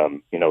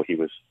 He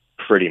was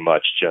pretty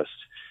much just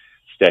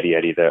steady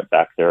Eddie there,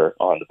 back there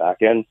on the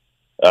back end.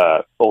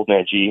 Old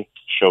Man G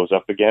shows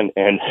up again,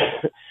 and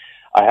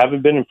I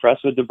haven't been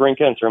impressed with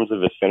DeBrincat in terms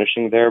of his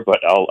finishing there, but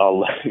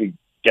I'll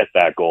get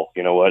that goal.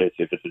 You know what? If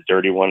it's a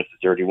dirty one, it's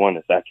a dirty one.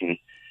 If that can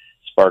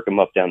spark him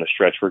up down the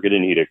stretch, we're going to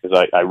need it,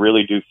 because I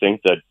really do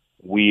think that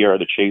we are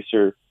the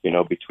chaser,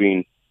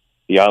 between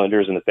the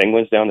Islanders and the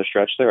Penguins down the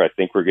stretch there. I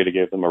think we're going to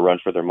give them a run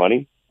for their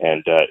money,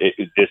 and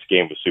this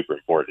game was super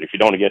important. If you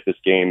don't get this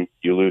game,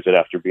 you lose it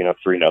after being up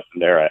 3-0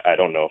 there. I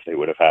don't know if they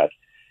would have had,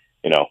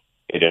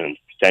 they didn't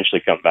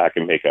potentially come back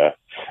and make a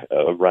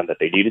run that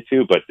they needed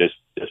to, but this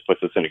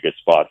puts us in a good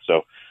spot.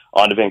 So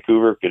on to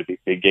Vancouver. Going to be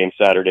big game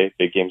Saturday,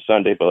 big game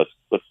Sunday, but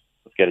let's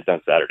get it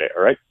done Saturday.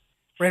 All right.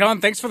 Right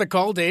on. Thanks for the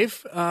call,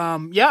 Dave.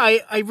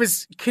 I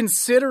was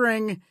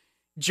considering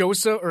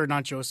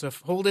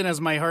Holden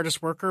as my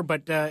hardest worker,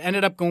 but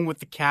ended up going with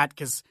the Cat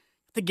because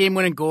the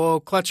game-winning goal,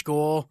 clutch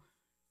goal,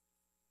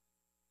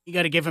 you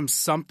got to give him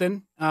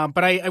something.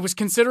 But I was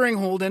considering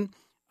Holden.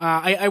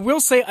 I will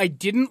say I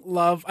don't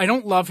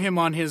love him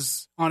on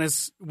his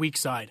weak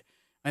side.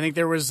 I think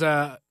there was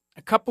a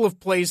couple of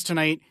plays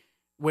tonight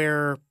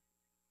where,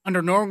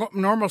 under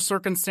normal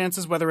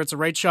circumstances, whether it's a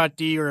right shot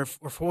D or if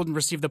Holden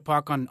received the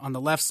puck on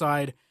the left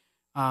side,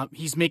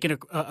 he's making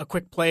a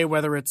quick play,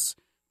 whether it's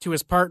to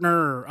his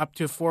partner or up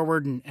to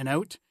forward and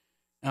out.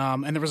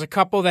 And there was a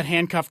couple that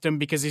handcuffed him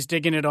because he's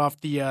digging it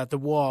off the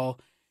wall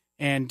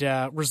and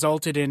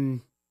resulted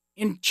in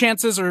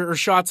chances or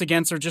shots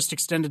against or just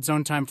extended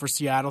zone time for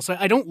Seattle. So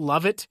I don't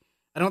love it.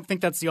 I don't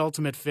think that's the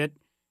ultimate fit.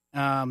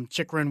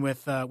 Chychrun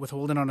with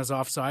Holden on his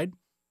offside.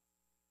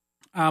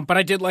 But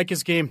I did like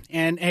his game.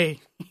 And hey,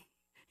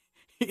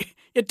 he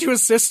had 2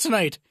 assists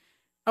tonight.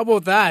 How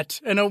about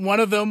that? I know one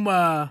of them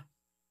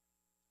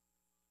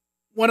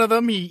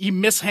he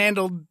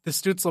mishandled the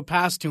Stützle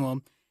pass to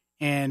him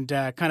and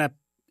kind of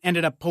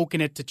ended up poking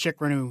it to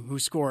Chychrun who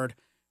scored.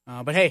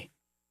 But hey,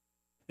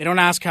 they don't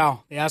ask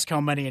how. They ask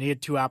how many, and he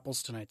had 2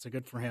 apples tonight, so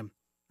good for him.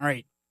 All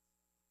right,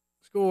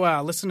 let's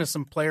go listen to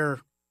some player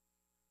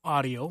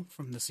audio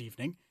from this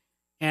evening.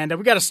 And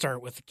we got to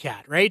start with the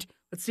Cat, right?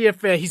 Let's see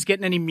if he's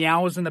getting any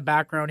meows in the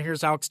background.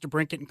 Here's Alex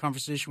DeBrincat in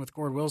conversation with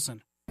Gord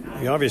Wilson.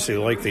 You obviously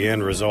like the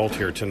end result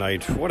here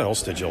tonight. What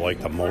else did you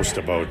like the most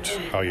about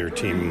how your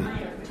team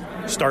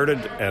started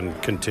and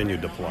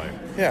continued to play?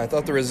 Yeah, I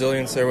thought the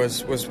resilience there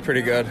was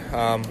pretty good.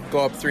 Go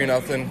up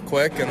 3-0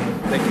 quick,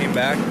 and they came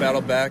back,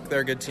 battled back.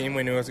 They're a good team.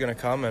 We knew it was going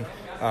to come,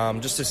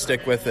 and just to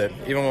stick with it.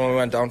 Even when we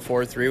went down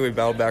 4-3, we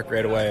battled back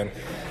right away,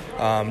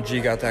 and G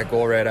got that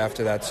goal right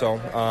after that.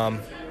 So,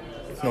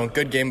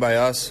 good game by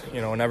us.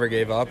 Never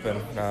gave up,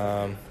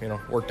 and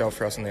worked out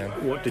for us in the end.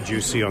 What did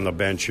you see on the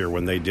bench here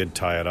when they did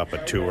tie it up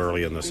at 2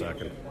 early in the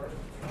second?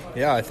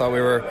 Yeah, I thought we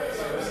were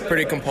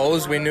pretty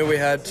composed. We knew we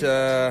had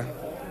to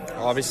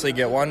obviously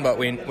get one, but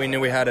we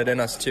knew we had it in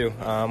us too.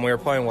 We were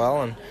playing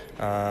well, and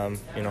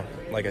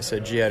like I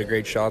said, G had a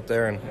great shot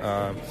there, and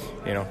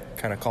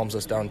kind of calms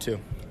us down too.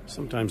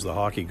 Sometimes the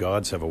hockey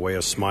gods have a way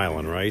of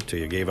smiling, right?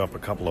 You gave up a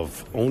couple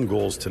of own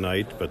goals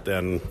tonight, but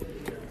then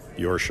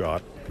your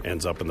shot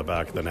ends up in the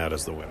back of the net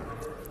as the winner.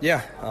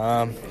 Yeah,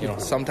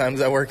 sometimes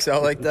that works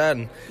out like that,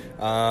 and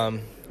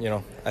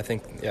I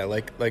think,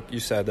 like you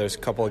said, there's a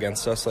couple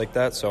against us like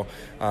that, so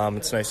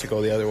it's nice to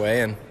go the other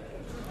way and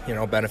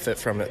benefit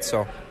from it.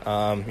 So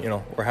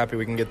we're happy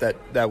we can get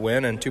that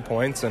win and 2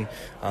 points and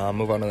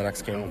move on to the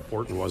next game. How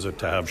important was it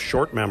to have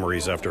short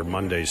memories after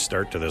Monday's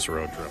start to this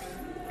road trip?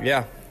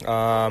 Yeah.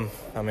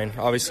 I mean,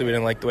 obviously we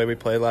didn't like the way we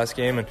played last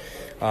game,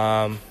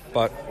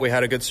 but we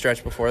had a good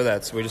stretch before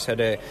that, so we just had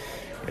to,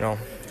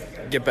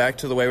 get back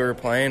to the way we were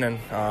playing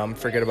and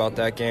forget about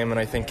that game. And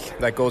I think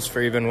that goes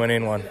for even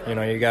winning one.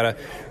 You got to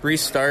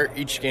restart.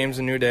 Each game's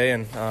a new day,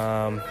 and we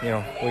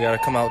got to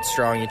come out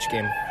strong each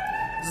game.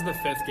 This is the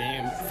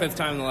fifth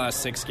time in the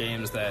last 6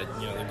 games that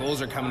the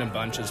goals are coming in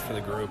bunches for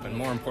the group, and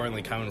more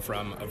importantly, coming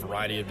from a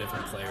variety of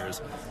different players.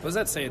 What does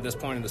that say at this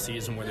point in the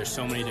season, where there's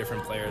so many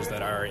different players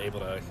that are able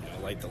to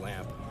light the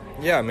lamp?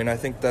 Yeah, I mean, I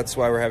think that's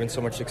why we're having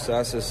so much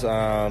success. Is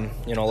a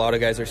lot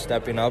of guys are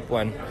stepping up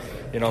when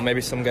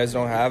maybe some guys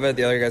don't have it.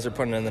 The other guys are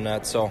putting it in the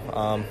net. So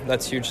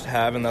that's huge to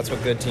have, and that's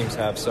what good teams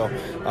have. So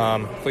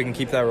if we can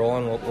keep that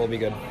rolling, we'll be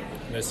good.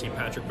 To see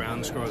Patrick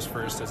Brown score his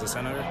first as a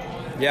Senator?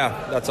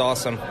 Yeah, that's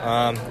awesome.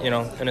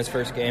 In his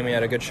first game, he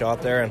had a good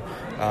shot there, and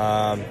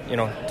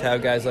to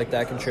have guys like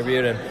that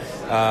contribute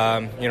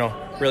and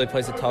really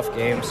plays a tough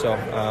game. So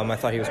I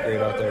thought he was great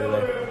out there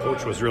today.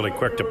 Coach was really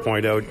quick to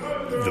point out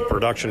the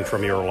production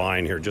from your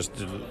line here, just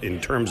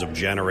in terms of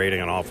generating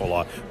an awful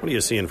lot. What are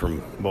you seeing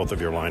from both of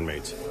your line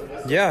mates?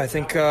 Yeah, I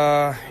think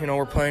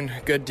we're playing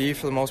good D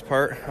for the most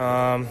part,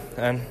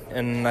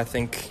 and I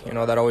think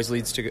that always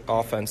leads to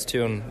offense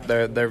too. And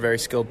they're very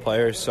skilled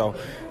players. So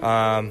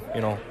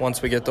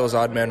once we get those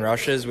odd man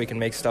rushes, we can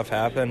make stuff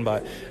happen.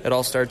 But it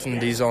all starts in the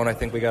D zone. I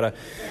think we gotta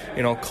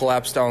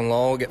collapse down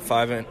low, get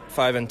five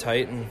in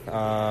tight,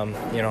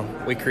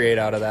 and we create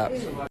out of that.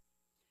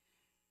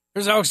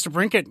 There's Alex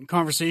DeBrincat in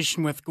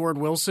conversation with Gord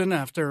Wilson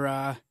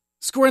after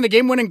scoring the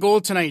game-winning goal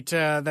tonight.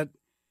 That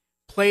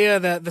play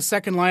of the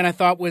second line I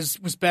thought was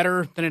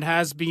better than it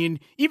has been,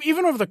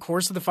 even over the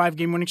course of the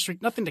 5-game winning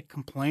streak. Nothing to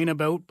complain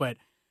about, but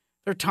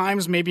there are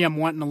times maybe I'm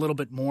wanting a little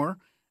bit more.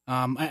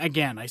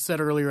 Again, I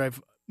said earlier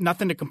I've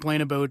nothing to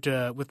complain about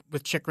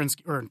with Chychrun's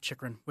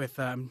with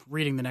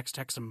reading the next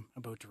text I'm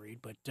about to read,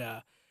 but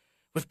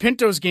with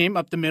Pinto's game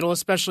up the middle,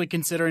 especially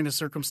considering the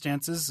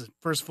circumstances,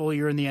 first full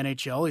year in the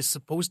NHL, he's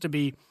supposed to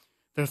be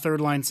their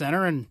third line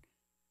center, and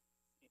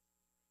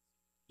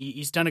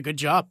he's done a good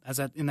job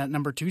in that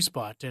number 2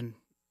 spot. And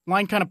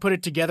line kind of put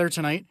it together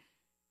tonight,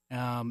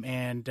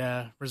 and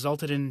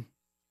resulted in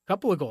a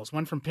couple of goals.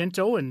 One from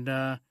Pinto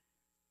and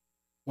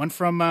one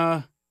from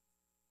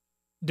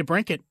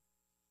DeBrincat.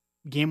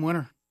 Game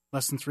winner.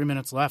 Less than 3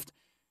 minutes left.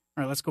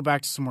 All right, let's go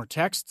back to some more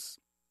texts.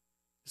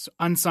 So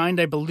Unsigned,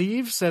 I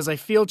believe, says, I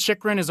feel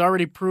Chychrun is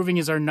already proving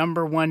he's our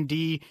number 1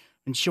 D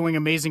and showing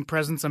amazing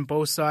presence on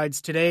both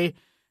sides today.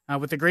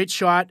 With a great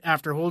shot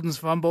after Holden's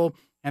fumble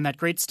and that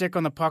great stick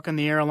on the puck in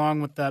the air,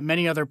 along with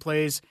many other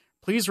plays.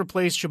 Please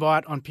replace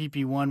Chabot on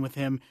PP1 with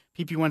him.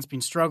 PP1's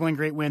been struggling.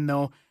 Great win,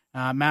 though.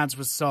 Mads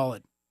was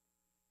solid.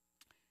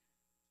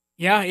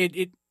 Yeah,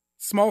 it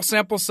small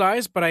sample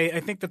size, but I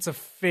think that's a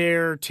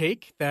fair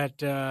take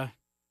that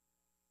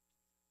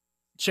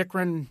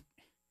Chychrun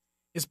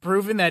is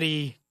proven that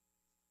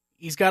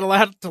he's got a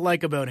lot to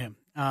like about him.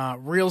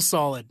 Real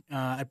solid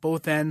at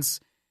both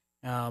ends.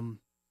 Got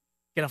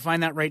to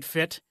find that right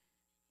fit.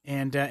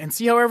 And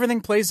see how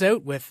everything plays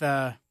out with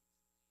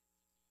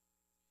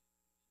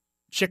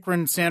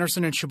Chychrun,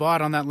 Sanderson, and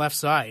Chabot on that left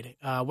side.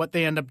 What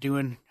they end up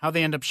doing, how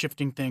they end up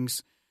shifting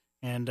things,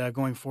 and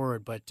going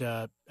forward. But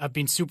I've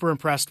been super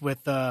impressed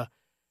with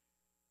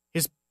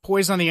his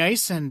poise on the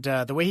ice and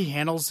the way he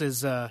handles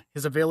his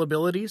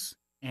availabilities,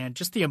 and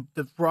just the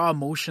raw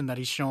emotion that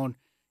he's shown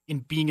in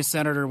being a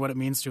Senator. What it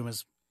means to him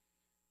is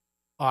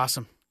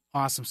awesome,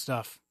 awesome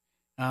stuff.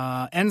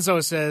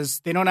 Enzo says,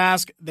 they don't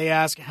ask, they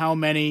ask how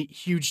many.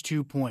 Huge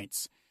 2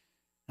 points.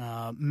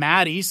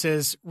 Maddie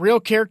says, real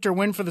character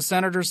win for the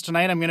Senators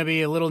tonight. I'm going to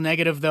be a little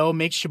negative, though.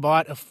 Makes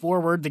Chabot a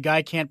forward. The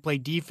guy can't play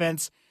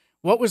defense.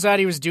 What was that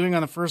he was doing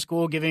on the first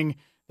goal, giving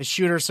the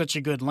shooter such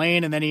a good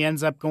lane, and then he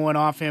ends up going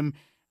off him,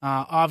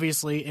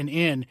 obviously, and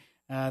in.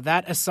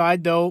 That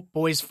aside, though,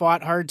 boys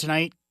fought hard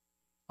tonight.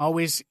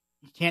 Always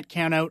can't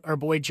count out our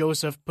boy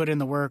Joseph. Put in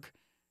the work.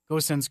 Go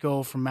Sens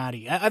go from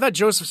Matty. I thought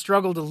Joseph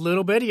struggled a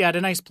little bit. He had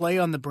a nice play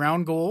on the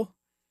Brown goal.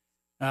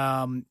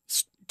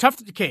 Tough.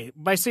 Okay,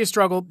 by say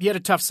struggle, he had a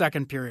tough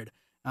second period.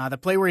 The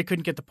play where he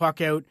couldn't get the puck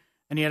out,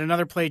 and he had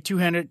another play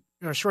shorthanded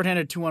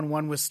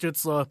 2-on-1 with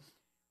Stützle,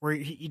 where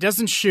he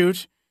doesn't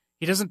shoot,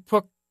 he doesn't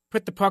put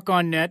the puck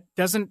on net,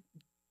 doesn't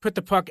put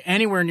the puck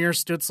anywhere near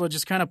Stützle,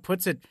 just kind of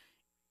puts it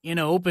in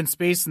an open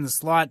space in the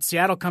slot.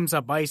 Seattle comes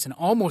up ice and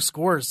almost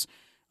scores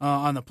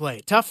on the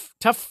play. Tough.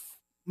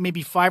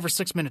 Maybe 5 or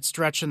 6 minute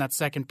stretch in that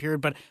second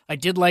period, but I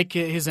did like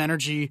his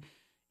energy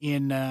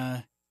in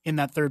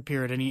that third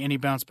period, and he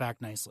bounced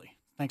back nicely.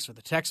 Thanks for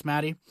the text,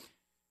 Matty.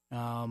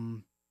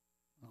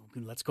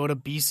 Let's go to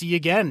BC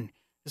again.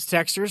 This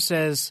texter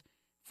says,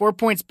 4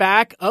 points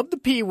back of the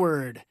P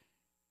word.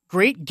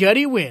 Great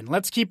gutty win.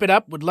 Let's keep it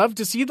up. Would love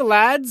to see the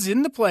lads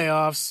in the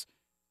playoffs.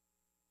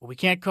 Well, we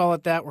can't call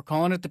it that. We're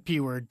calling it the P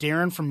word.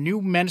 Darren from New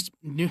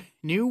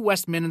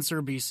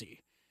Westminster, BC.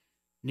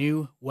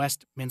 New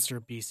Westminster,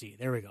 BC.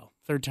 There we go.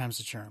 Third time's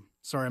the charm.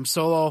 Sorry, I'm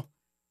solo.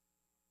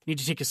 Need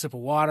to take a sip of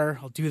water.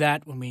 I'll do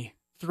that when we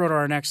throw to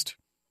our next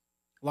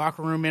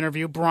locker room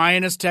interview.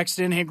 Brian has texted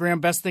in, "Hey, Graham,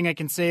 best thing I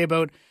can say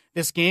about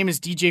this game is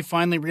DJ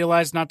finally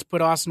realized not to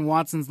put Austin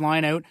Watson's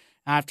line out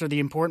after the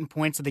important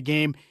points of the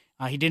game.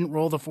 He didn't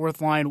roll the fourth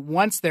line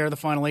once there. The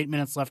final 8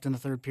 minutes left in the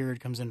third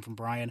period," comes in from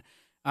Brian.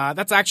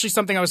 That's actually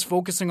something I was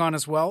focusing on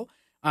as well.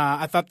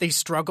 I thought they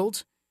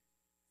struggled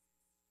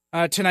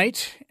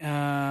tonight.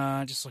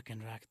 Just looking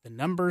back at the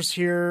numbers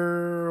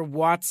here.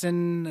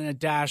 Watson,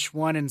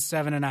 -1 in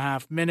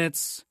 7.5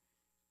 minutes.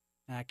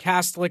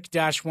 Kastlik,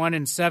 -1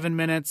 in 7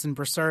 minutes. And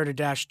Brassard,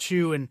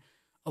 -2 in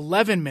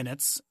 11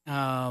 minutes.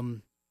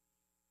 I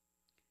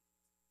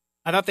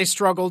thought they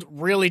struggled.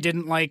 Really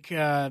didn't like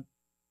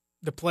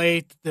the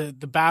play,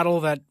 the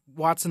battle that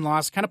Watson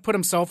lost. Kind of put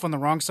himself on the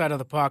wrong side of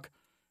the puck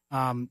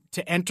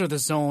to enter the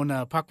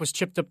zone. Puck was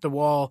chipped up the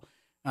wall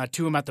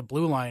to him at the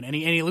blue line, and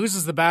he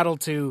loses the battle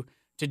to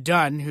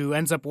Dunn, who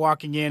ends up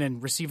walking in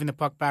and receiving the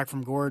puck back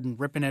from Gordon,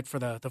 ripping it for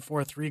the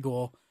 4-3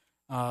 goal.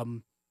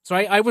 So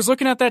I was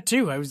looking at that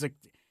too. I was like,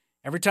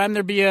 every time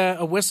there'd be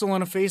a whistle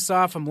and a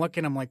face-off, I'm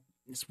like,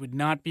 this would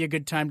not be a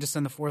good time to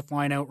send the fourth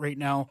line out right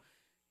now.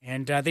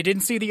 And they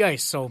didn't see the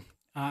ice, so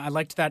I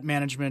liked that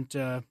management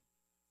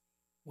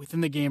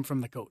within the game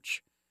from the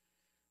coach.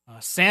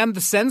 Sam,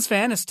 the Sens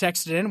fan, has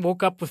texted in,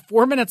 woke up with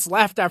 4 minutes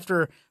left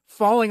after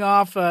falling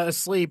off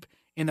asleep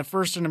in the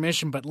first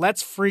intermission, but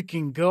let's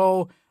freaking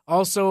go.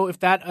 Also, if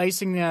that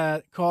icing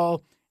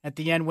call at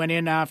the end went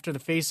in after the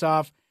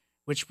face-off,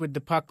 which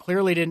the puck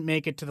clearly didn't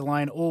make it to the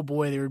line, oh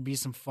boy, there would be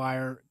some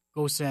fire.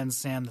 Go Sens,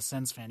 Sam, the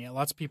Sens fan. Yeah,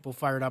 lots of people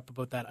fired up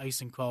about that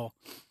icing call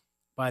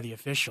by the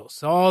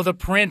officials. Oh, the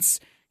Prince.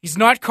 He's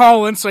not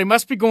calling, so he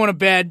must be going to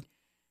bed.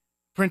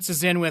 Prince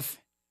is in with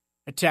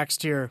a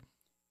text here.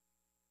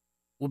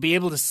 "We'll be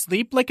able to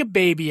sleep like a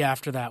baby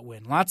after that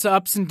win. Lots of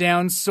ups and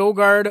downs.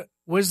 Sogard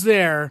was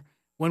there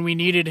when we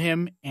needed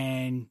him,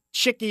 and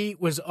Chicky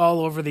was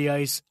all over the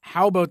ice.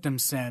 How about them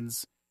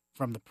Sens?"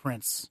 From the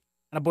Prince.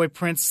 And a boy,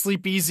 Prince,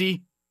 sleep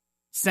easy.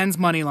 Sens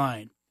money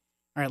line.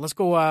 All right, let's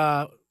go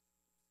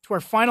to our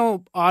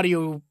final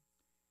audio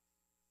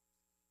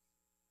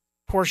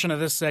portion of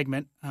this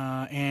segment.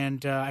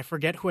 I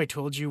forget who I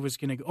told you was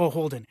going to go. Oh,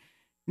 Holden.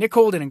 Nick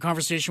Holden in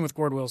conversation with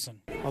Gord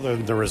Wilson. Other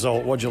than the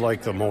result, what'd you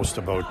like the most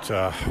about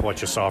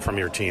what you saw from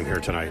your team here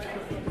tonight?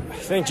 I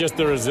think just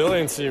the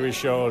resiliency we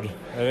showed.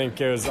 I think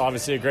it was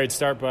obviously a great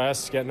start by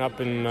us getting up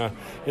in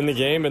the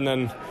game, and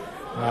then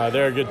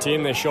they're a good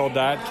team. They showed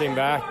that, came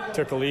back,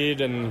 took a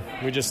lead, and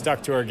we just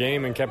stuck to our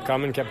game and kept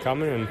coming,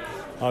 and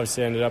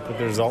obviously ended up with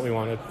the result we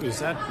wanted. Is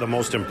that the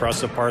most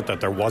impressive part, that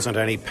there wasn't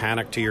any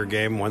panic to your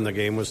game when the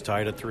game was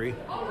tied at 3?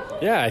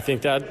 Yeah, I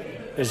think that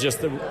is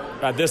just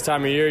at this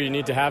time of year, you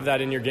need to have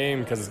that in your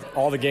game, because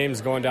all the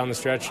games going down the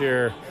stretch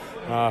here,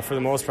 for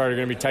the most part, are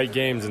going to be tight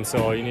games, and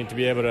so you need to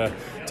be able to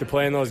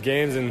play in those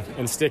games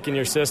and stick in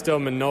your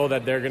system and know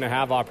that they're going to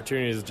have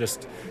opportunities.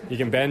 Just you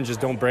can bend,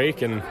 just don't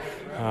break, and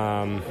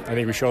I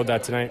think we showed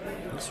that tonight.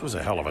 This was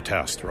a hell of a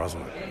test,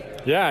 wasn't it?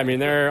 Yeah, I mean,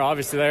 they're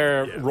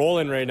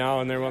rolling right now,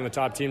 and they're one of the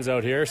top teams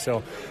out here,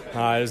 so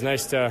it was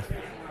nice to,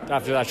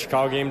 after that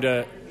Chicago game,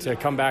 to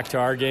come back to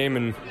our game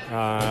and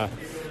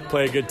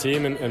play a good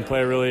team and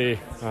play a really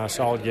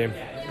solid game.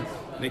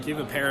 Nick, you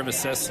have a pair of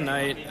assists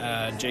tonight.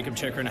 Jacob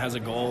Chychrun has a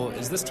goal.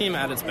 Is this team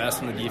at its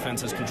best when the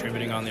defense is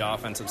contributing on the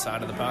offensive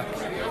side of the puck?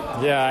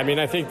 Yeah, I mean,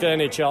 I think the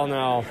NHL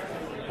now,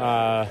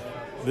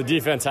 the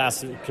defense has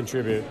to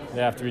contribute.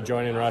 They have to be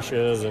joining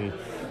rushes and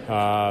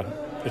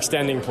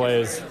extending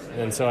plays.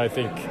 And so I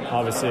think,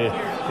 obviously,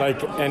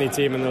 like any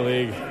team in the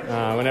league,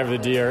 whenever the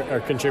D are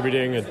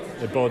contributing,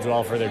 it bodes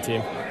well for their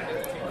team.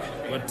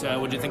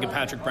 What do you think of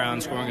Patrick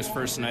Brown scoring his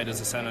first tonight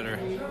as a Senator?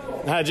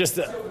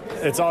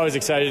 It's always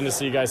exciting to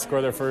see guys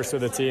score their first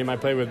with the team. I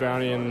played with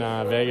Brownie in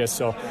Vegas,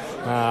 so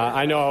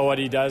I know what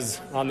he does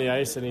on the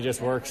ice, and he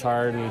just works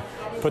hard and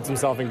puts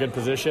himself in good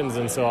positions,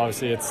 and so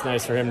obviously it's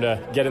nice for him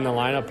to get in the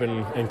lineup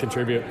and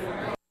contribute.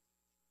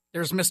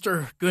 There's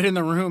Mr. Good in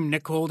the Room,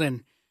 Nick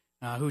Holden,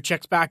 who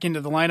checks back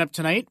into the lineup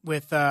tonight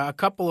with a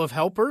couple of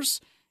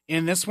helpers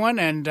in this one,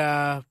 and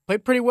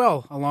played pretty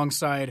well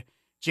alongside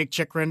Jake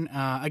Chychrun.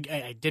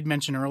 I did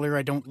mention earlier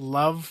I don't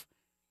love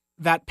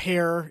that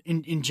pair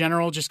in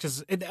general, just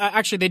because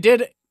actually they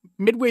did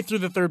midway through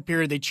the third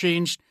period. They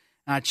changed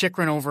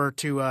Chychrun over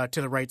to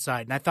the right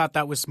side, and I thought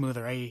that was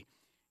smoother.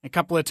 A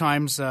couple of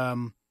times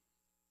the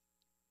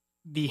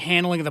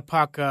handling of the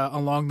puck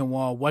along the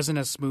wall wasn't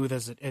as smooth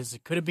as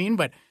it could have been,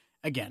 but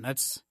again,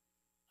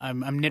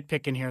 I'm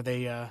nitpicking here.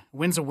 They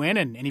win's a win,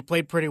 and he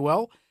played pretty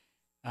well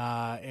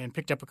and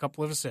picked up a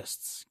couple of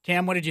assists.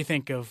 Cam, what did you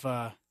think of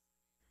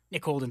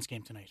Nick Holden's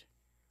game tonight?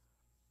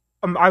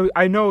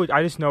 I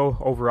just know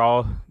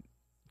overall,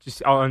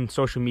 just on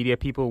social media,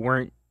 people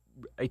weren't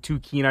too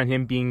keen on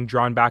him being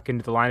drawn back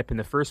into the lineup in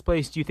the first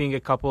place. Do you think a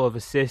couple of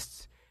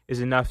assists is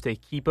enough to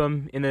keep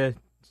him in the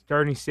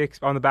starting six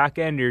on the back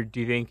end, or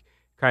do you think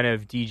kind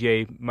of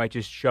DJ might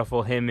just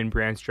shuffle him and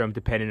Brandstrom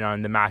depending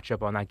on the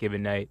matchup on that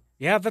given night?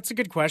 Yeah, that's a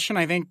good question.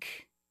 I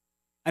think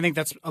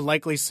that's a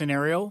likely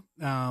scenario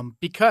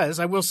because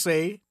I will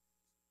say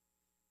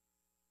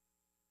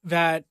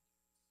that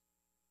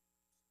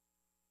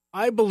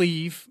I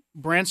believe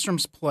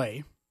Brandstrom's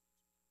play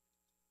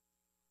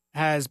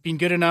has been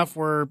good enough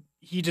where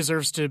he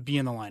deserves to be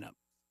in the lineup.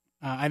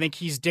 I think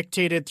he's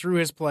dictated through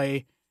his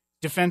play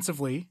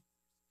defensively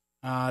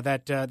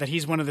that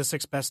he's one of the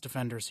 6 best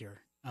defenders here.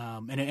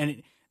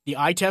 And the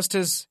eye test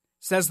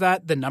says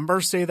that. The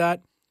numbers say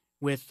that.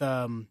 With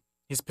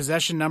his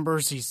possession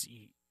numbers, he's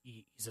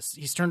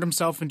turned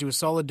himself into a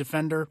solid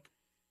defender.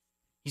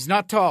 He's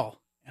not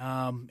tall,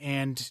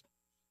 and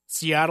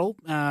Seattle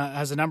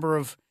has a number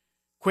of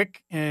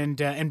quick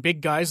and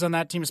big guys on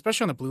that team,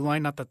 especially on the blue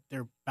line. Not that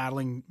they're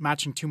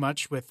matching too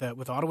much with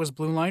Ottawa's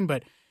blue line,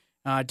 but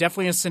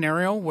definitely a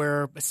scenario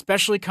where,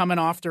 especially coming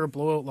off their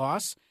blowout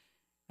loss,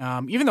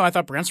 even though I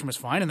thought Brandstrom was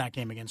fine in that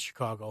game against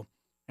Chicago,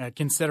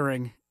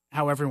 considering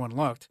how everyone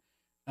looked,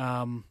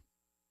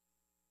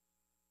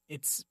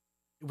 it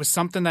was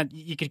something that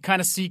you could kind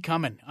of see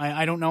coming.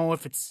 I don't know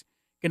if it's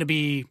going to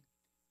be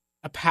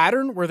a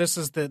pattern where this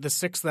is the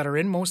 6 that are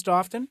in most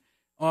often,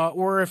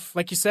 or if,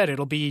 like you said,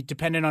 it'll be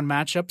dependent on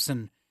matchups,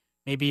 and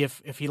maybe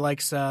if he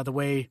likes the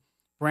way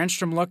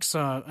Brandstrom looks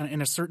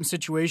in a certain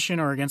situation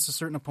or against a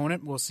certain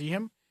opponent, we'll see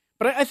him.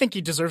 But I think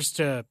he deserves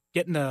to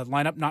get in the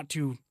lineup not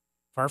too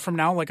far from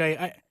now. Like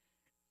I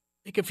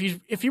think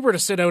if he were to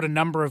sit out a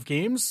number of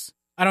games,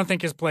 I don't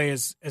think his play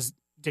has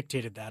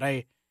dictated that.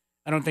 I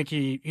don't think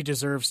he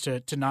deserves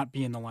to not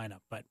be in the lineup.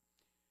 But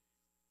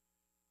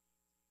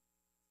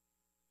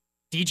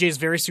DJ is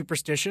very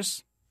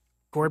superstitious.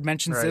 Gord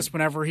mentions this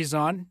whenever he's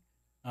on.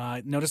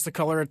 Notice the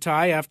color of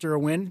tie after a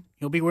win.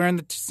 He'll be wearing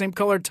the same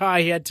colored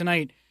tie he had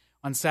tonight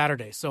on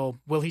Saturday. So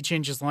will he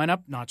change his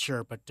lineup? Not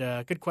sure, but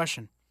good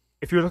question.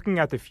 If you're looking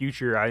at the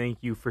future, I think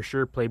you for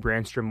sure play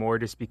Brandstrom more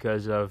just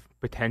because of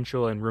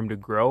potential and room to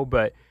grow.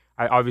 But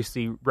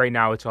obviously, right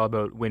now, it's all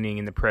about winning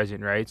in the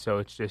present, right? So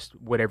it's just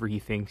whatever he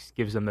thinks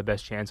gives them the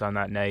best chance on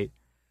that night.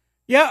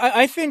 Yeah,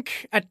 I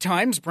think at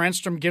times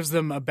Brandstrom gives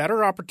them a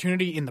better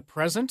opportunity in the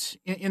present.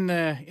 In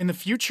the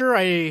future,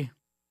 I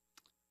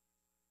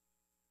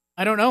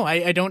don't know.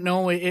 I don't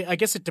know. I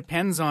guess it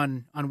depends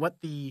on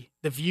what the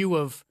view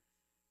of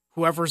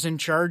whoever's in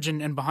charge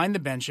and behind the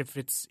bench. If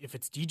it's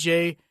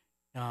DJ,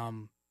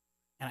 and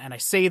I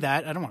say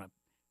that I don't want to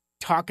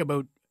talk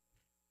about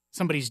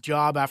somebody's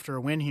job after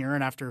a win here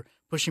and after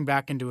pushing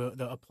back into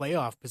a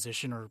playoff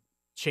position or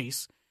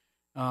chase.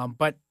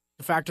 But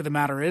the fact of the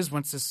matter is,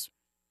 once this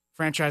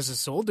franchise is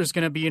sold, there's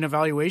going to be an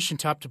evaluation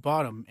top to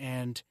bottom.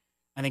 And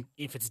I think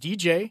if it's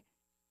DJ,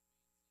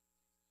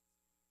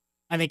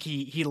 I think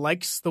he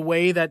likes the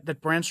way that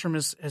Brandstrom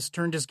has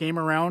turned his game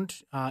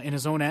around in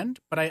his own end.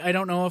 But I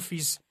don't know if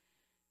he's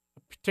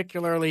a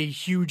particularly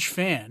huge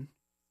fan.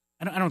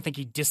 I don't think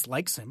he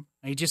dislikes him.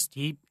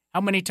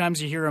 How many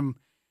times you hear him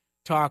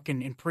talk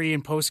in pre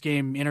and post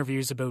game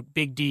interviews about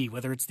Big D,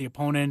 whether it's the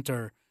opponent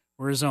or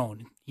his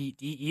own.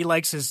 He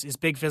likes his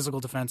big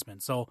physical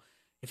defenseman. So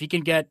if he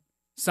can get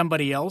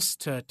somebody else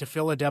to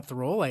fill a depth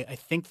role, I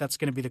think that's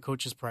going to be the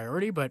coach's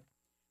priority. But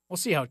we'll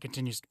see how it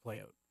continues to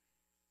play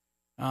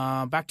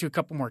out. Back to a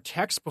couple more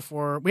texts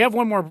before we have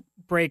one more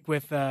break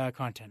with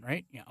content,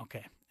 right? Yeah,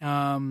 okay.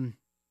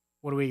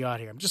 What do we got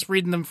here? I'm just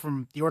reading them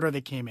from the order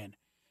they came in.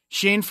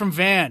 Shane from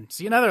Van.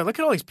 See another. Look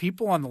at all these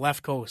people on the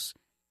left coast.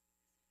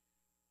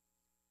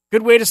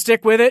 Good way to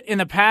stick with it. In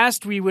the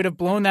past, we would have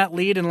blown that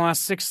lead and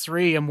lost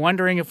 6-3. I'm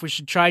wondering if we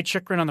should try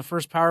Chychrun on the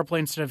first power play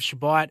instead of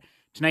Chabot.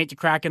 Tonight, the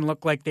Kraken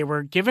looked like they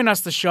were giving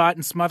us the shot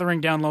and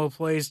smothering down low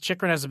plays.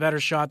 Chychrun has a better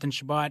shot than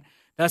Chabot.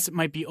 Thus, it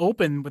might be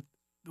open with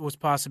those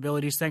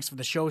possibilities. Thanks for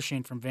the show,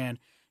 Shane from Van.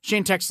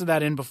 Shane texted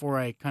that in before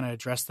I kind of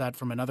addressed that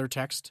from another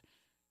text.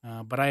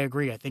 But I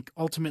agree. I think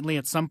ultimately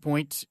at some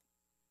point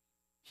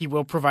he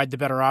will provide the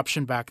better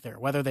option back there.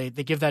 Whether they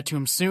give that to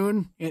him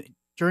soon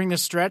during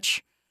this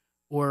stretch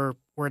or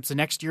it's a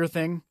next year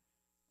thing.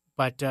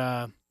 But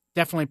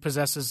definitely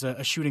possesses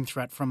a shooting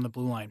threat from the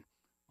blue line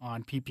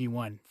on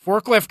PP1.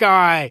 Forklift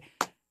guy.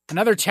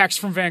 Another text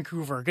from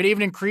Vancouver. Good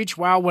evening, Creech.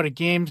 Wow, what a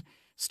game.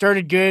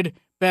 Started good,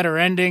 better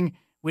ending.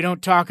 We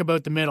don't talk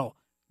about the middle.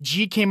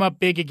 G came up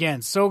big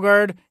again.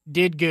 Sogard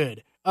did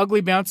good.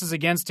 Ugly bounces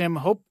against him.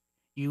 Hope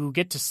you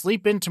get to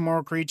sleep in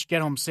tomorrow, Creech.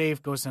 Get home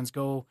safe. Go Sens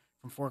go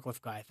from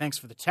Forklift Guy. Thanks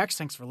for the text.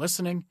 Thanks for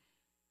listening.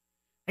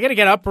 I got to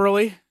get up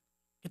early,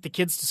 get the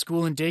kids to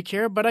school and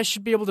daycare, but I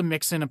should be able to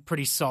mix in a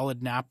pretty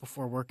solid nap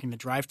before working the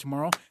drive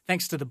tomorrow.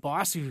 Thanks to the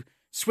boss who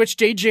switched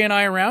AJ and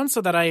I around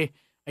so that I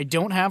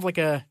don't have like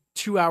a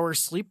 2-hour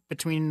sleep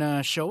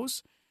between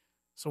shows.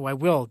 So I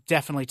will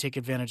definitely take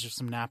advantage of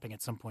some napping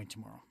at some point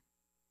tomorrow.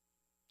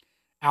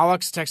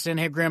 Alex texted in,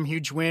 hey, Graham,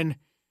 huge win.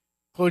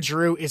 Claude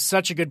Giroux is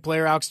such a good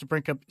player. Alex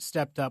DeBrincat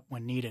stepped up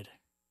when needed.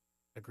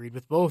 Agreed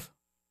with both.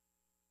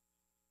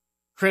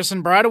 Chris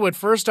and Bridlewood,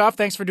 first off,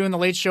 thanks for doing the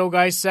late show,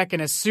 guys.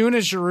 Second, as soon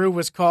as Giroux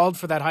was called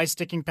for that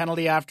high-sticking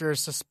penalty after a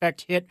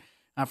suspect hit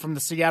from the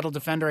Seattle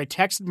defender, I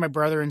texted my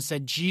brother and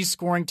said, G's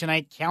scoring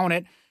tonight, count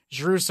it.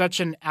 Giroux, such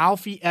an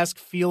Alfie-esque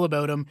feel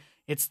about him.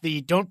 It's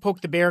the don't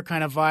poke the bear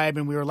kind of vibe,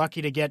 and we were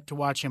lucky to get to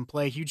watch him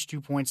play. Huge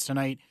 2 points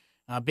tonight.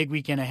 Big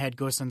weekend ahead.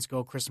 Go Sens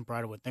go. Chris and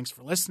Bridlewood, thanks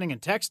for listening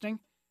and texting.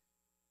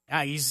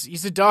 Yeah,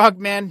 he's a dog,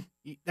 man.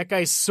 That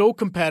guy's so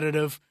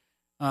competitive.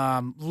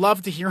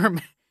 Love to hear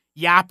him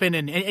yapping.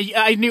 And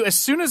I knew as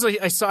soon as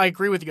I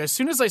agree with you. As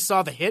soon as I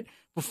saw the hit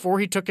before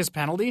he took his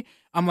penalty,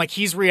 I'm like,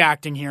 he's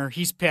reacting here.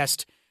 He's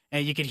pissed.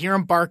 And you could hear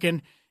him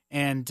barking,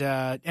 and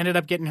ended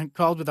up getting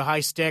called with a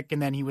high stick.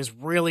 And then he was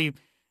really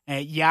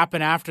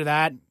yapping after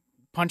that.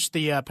 Punched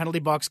the penalty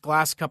box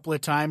glass a couple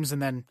of times,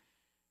 and then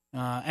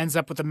ends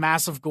up with a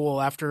massive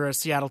goal after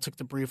Seattle took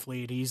the brief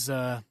lead. He's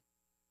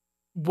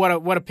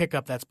what a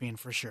pickup that's been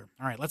for sure.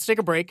 All right, let's take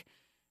a break.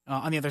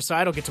 On the other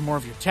side, I'll get to more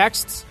of your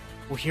texts.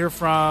 We'll hear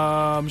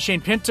from Shane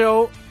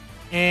Pinto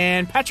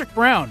and Patrick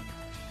Brown.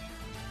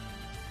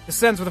 The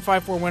Sens with a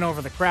 5-4 win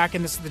over the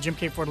Kraken. This is the Jim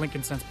K. Ford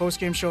Lincoln Sens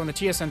postgame show on the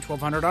TSN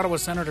 1200 Ottawa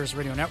Senators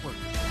Radio Network.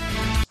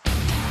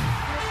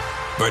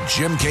 The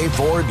Jim K.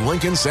 Ford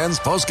Lincoln Sens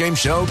postgame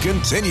show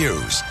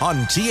continues on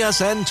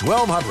TSN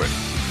 1200.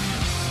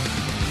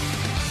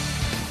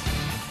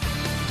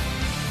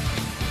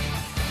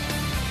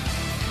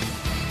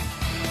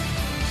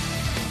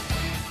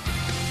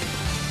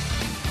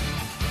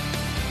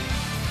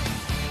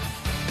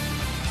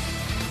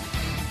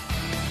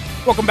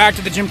 Welcome back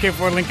to the Jim K.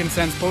 Ford Lincoln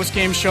Sens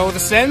postgame show. The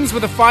Sens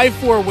with a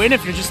 5-4 win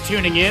if you're just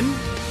tuning in.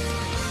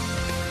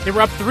 They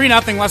were up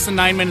 3-0 less than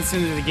 9 minutes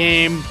into the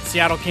game.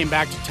 Seattle came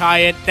back to tie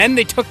it. Then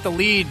they took the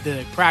lead,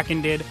 the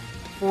Kraken did.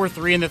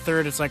 4-3 in the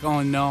third. It's like,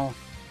 oh no.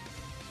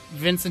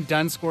 Vincent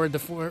Dunn scored the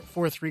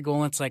 4-3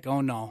 goal. It's like,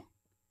 oh no.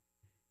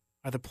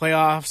 Are the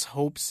playoffs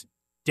hopes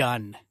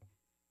done?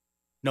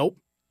 Nope.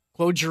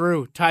 Claude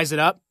Giroux ties it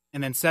up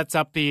and then sets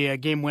up the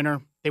game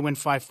winner. They win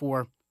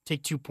 5-4.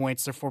 Take 2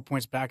 points. They're 4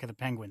 points back of the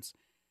Penguins.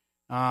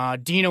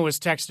 Dino was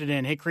texted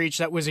in. Hey, Creech,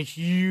 that was a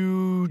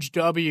huge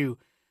W.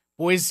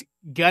 Boys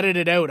gutted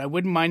it out. I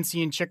wouldn't mind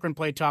seeing Chychrun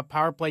play top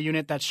power play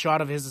unit. That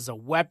shot of his is a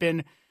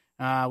weapon.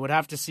 Would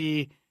have to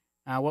see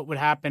what would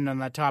happen on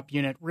that top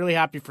unit. Really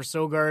happy for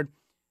Sogard.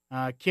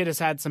 Kid has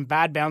had some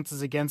bad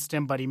bounces against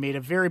him, but he made a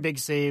very big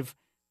save.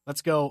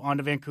 Let's go on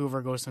to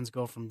Vancouver. Go Sens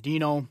go from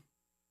Dino.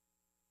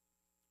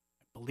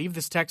 I believe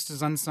this text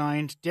is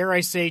unsigned. Dare I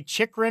say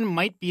Chychrun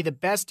might be the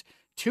best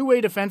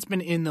two-way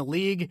defenseman in the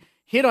league.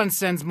 Hit on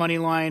Sens money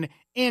line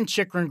and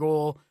Chychrun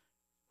goal.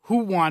 Who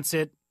wants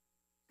it?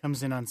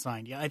 Comes in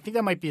unsigned. Yeah, I think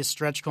that might be a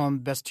stretch calling him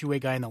the best two-way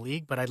guy in the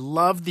league, but I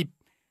love the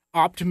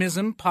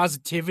optimism,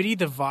 positivity,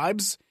 the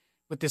vibes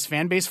with this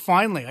fan base.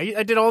 Finally,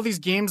 I did all these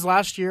games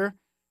last year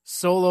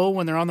solo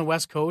when they're on the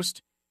West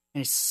Coast,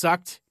 and they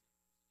sucked.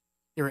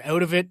 They were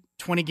out of it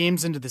 20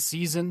 games into the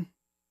season.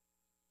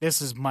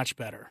 This is much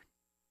better.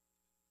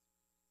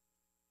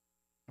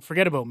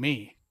 Forget about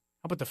me.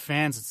 How about the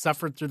fans that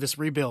suffered through this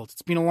rebuild?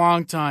 It's been a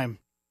long time.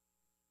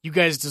 You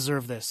guys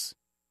deserve this.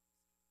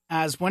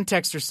 As one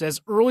texter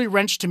says, early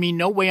wrench to me,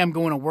 no way I'm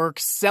going to work.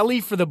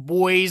 Selly for the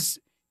boys,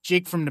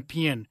 Jake from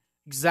Nepean.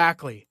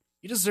 Exactly.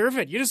 You deserve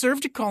it. You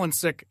deserve to call in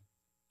sick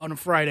on a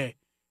Friday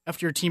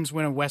after your teams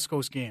win a West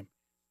Coast game.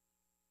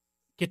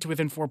 Get to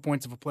within 4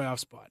 points of a playoff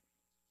spot.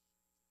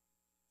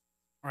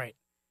 All right.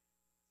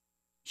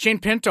 Shane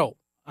Pinto.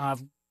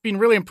 I've been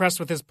really impressed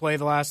with his play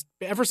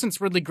ever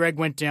since Ridley Gregg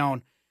went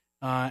down.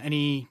 And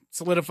he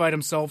solidified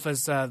himself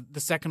as the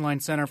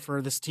second-line center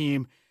for this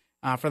team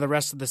for the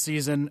rest of the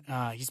season.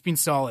 He's been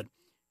solid.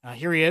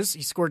 Here he is.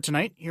 He scored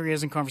tonight. Here he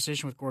is in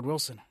conversation with Gord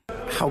Wilson.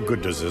 How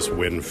good does this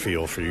win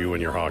feel for you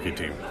and your hockey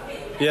team?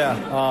 Yeah,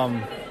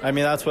 I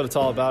mean, that's what it's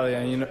all about.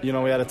 You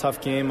know, we had a tough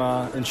game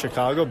in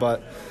Chicago,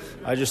 but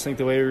I just think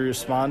the way we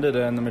responded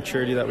and the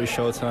maturity that we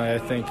showed tonight, I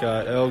think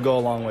it'll go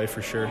a long way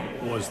for sure.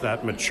 Was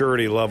that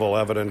maturity level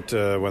evident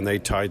when they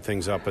tied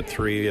things up at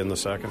 3 in the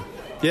second?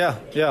 Yeah,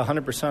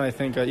 100%. I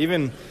think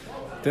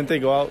didn't they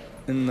go out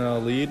in the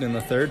lead in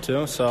the third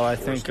too? So I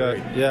think,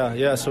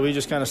 so we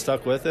just kind of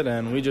stuck with it,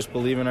 and we just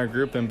believe in our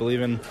group and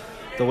believe in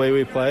the way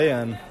we play,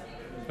 and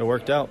it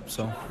worked out.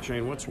 So,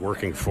 Shane, what's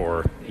working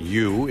for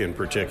you in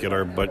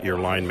particular, but your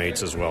line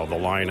mates as well, the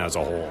line as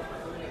a whole?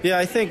 Yeah,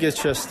 I think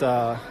it's just,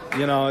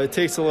 it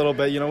takes a little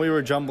bit. We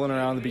were jumbling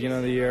around the beginning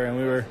of the year, and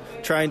we were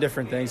trying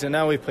different things. And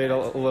now we played a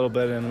little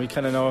bit, and we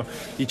kind of know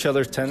each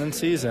other's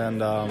tendencies.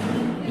 And,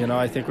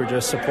 I think we're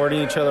just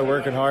supporting each other,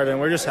 working hard, and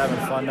we're just having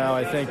fun now.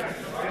 I think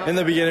in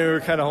the beginning we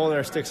were kind of holding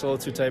our sticks a little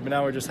too tight, but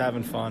now we're just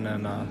having fun,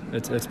 and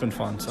it's been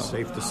fun. So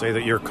safe to say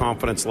that your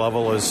confidence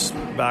level is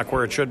back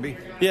where it should be?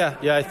 Yeah,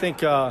 I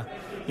think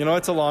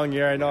it's a long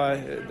year. I know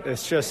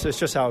it's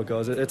just how it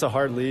goes. It's a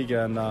hard league,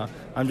 and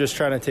I'm just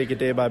trying to take it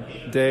day by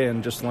day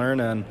and just learn.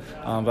 And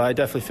but I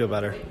definitely feel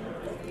better.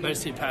 Nice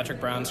to see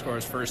Patrick Brown score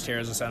his first here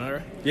as a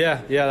Senator.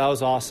 Yeah, that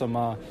was awesome.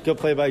 Good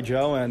play by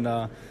Joe, and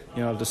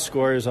the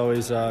score is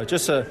always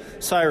just a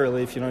sigh of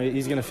relief.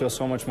 He's going to feel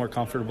so much more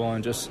comfortable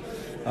and just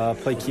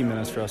play key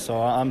minutes for us. So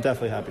I'm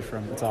definitely happy for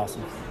him. It's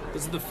awesome.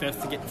 This is the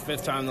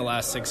fifth time in the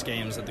last 6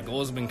 games that the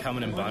goals have been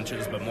coming in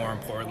bunches, but more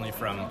importantly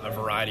from a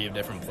variety of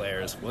different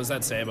players. What does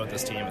that say about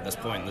this team at this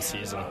point in the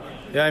season?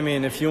 Yeah, I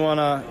mean, if you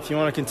wanna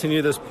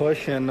continue this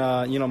push and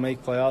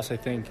make playoffs, I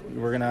think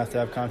we're gonna have to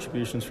have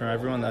contributions from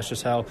everyone. That's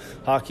just how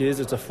hockey is.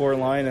 It's a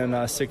 4-line and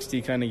a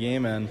 60 kind of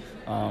game, and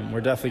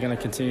we're definitely gonna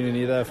continue to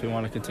need that if we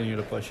want to continue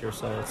to push here.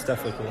 So it's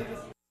definitely cool.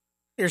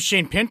 There's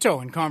Shane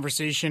Pinto in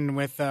conversation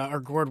with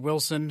our Gord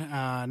Wilson.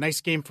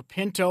 Nice game for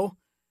Pinto.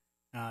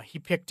 He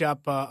picked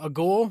up a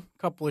goal,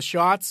 a couple of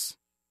shots,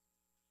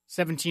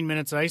 17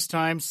 minutes ice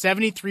time,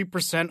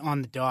 73%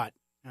 on the dot.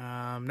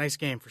 Nice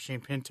game for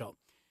Shane Pinto.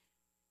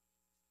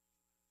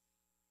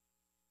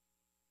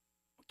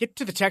 Get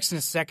to the text in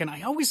a second.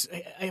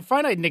 I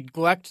find I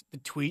neglect the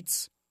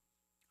tweets.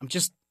 I'm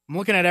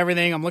looking at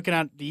everything. I'm looking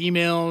at the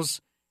emails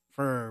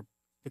for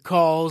the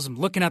calls. I'm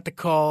looking at the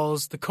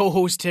calls, the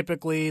co-host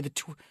typically, the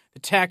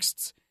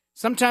texts.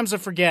 Sometimes I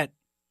forget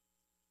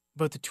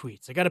about the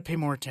tweets. I got to pay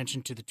more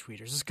attention to the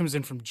tweeters. This comes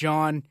in from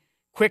John.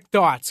 Quick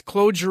thoughts.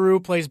 Claude Giroux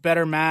plays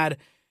better Mad.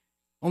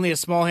 Only a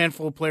small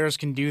handful of players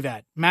can do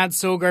that. Mad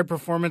Sogard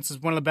performance is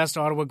one of the best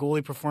Ottawa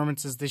goalie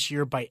performances this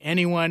year by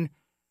anyone.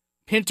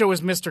 Pinto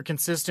is Mr.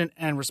 Consistent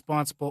and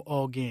responsible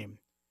all game.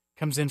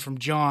 Comes in from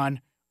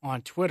John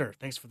on Twitter.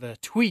 Thanks for the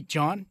tweet,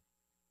 John.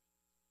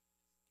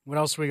 What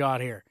else we got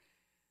here?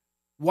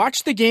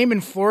 Watched the game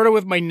in Florida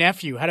with my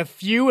nephew. Had a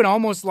few and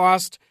almost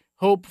lost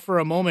hope for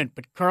a moment,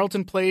 but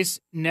Carleton Place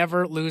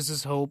never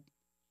loses hope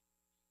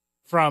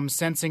from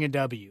sensing a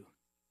W.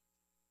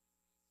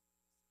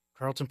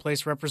 Carleton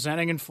Place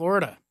representing in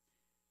Florida.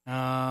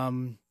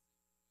 Devin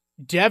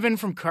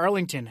from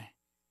Carlington.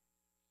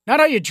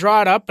 Not how you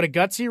draw it up, but a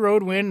gutsy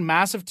road win,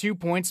 massive 2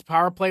 points.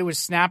 Power play was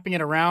snapping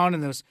it around,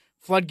 and those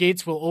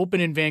floodgates will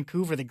open in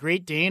Vancouver. The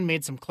Great Dane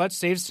made some clutch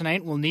saves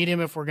tonight. We'll need him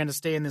if we're going to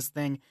stay in this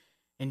thing.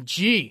 And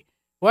gee,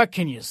 what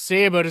can you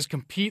say about his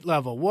compete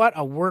level? What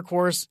a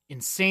workhorse,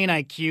 insane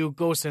IQ.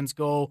 Go Sens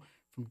go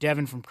from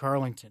Devin from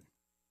Carlington.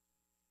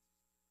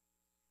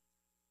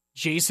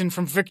 Jason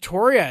from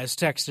Victoria has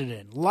texted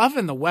in.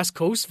 Loving the West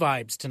Coast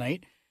vibes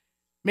tonight.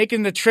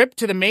 Making the trip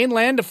to the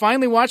mainland to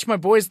finally watch my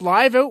boys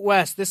live out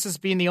west. This has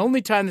been the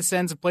only time the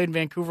Sens have played in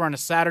Vancouver on a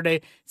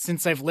Saturday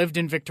since I've lived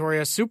in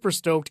Victoria. Super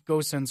stoked.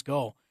 Go Sens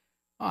go.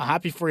 Oh,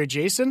 happy for you,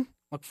 Jason.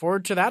 Look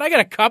forward to that. I got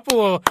a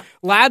couple of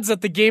lads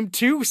at the game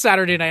too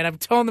Saturday night. I'm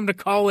telling them to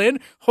call in.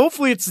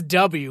 Hopefully it's a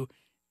W.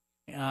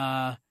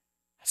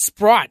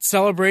 Sprott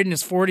celebrating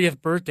his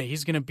 40th birthday.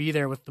 He's going to be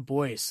there with the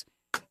boys.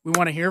 We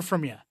want to hear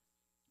from you.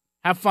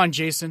 Have fun,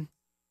 Jason.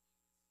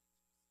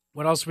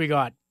 What else we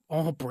got?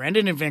 Oh,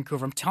 Brandon in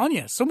Vancouver. I'm telling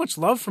you, so much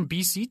love from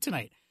BC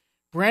tonight.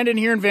 Brandon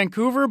here in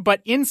Vancouver,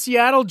 but in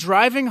Seattle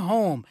driving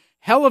home.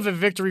 Hell of a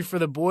victory for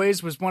the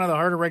boys. Was one of the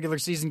harder regular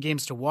season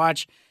games to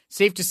watch.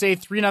 Safe to say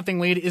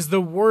 3-0 lead is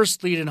the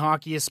worst lead in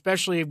hockey,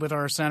 especially with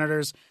our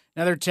Senators.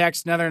 Another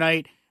text, another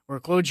night where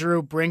Claude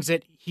Giroux brings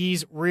it.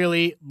 He's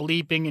really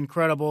bleeping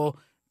incredible.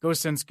 Go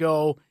Sens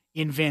go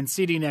in Van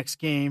City next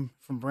game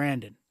from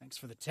Brandon. Thanks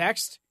for the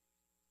text.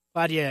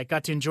 Glad you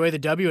got to enjoy the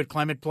W at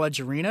Climate Pledge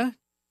Arena.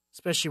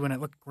 Especially when it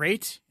looked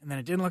great, and then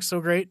it didn't look so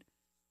great,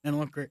 and it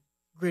looked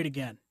great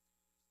again.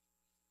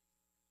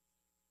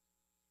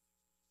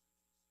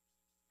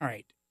 All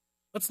right,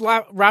 let's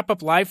wrap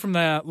up live from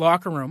the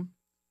locker room.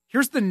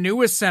 Here's the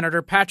newest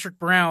Senator, Patrick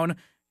Brown,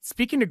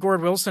 speaking to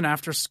Gord Wilson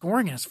after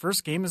scoring in his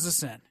first game as a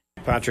Sen.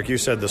 Patrick, you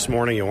said this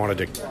morning you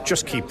wanted to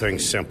just keep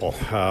things simple.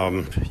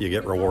 You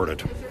get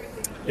rewarded.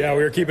 Yeah,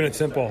 we were keeping it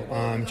simple.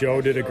 Joe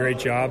did a great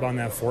job on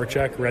that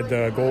forecheck, read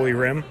the goalie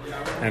rim,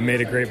 and made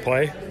a great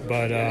play.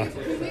 But,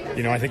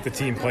 I think the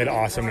team played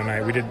awesome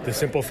tonight. We did the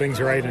simple things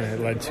right, and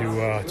it led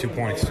to 2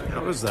 points.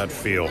 How does that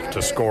feel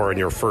to score in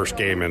your first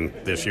game in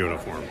this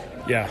uniform?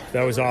 Yeah,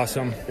 that was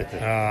awesome.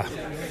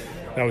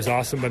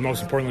 But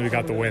most importantly, we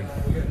got the win.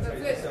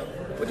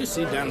 What do you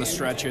see down the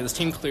stretch here? This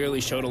team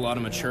clearly showed a lot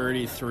of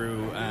maturity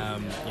through,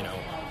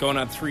 going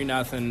up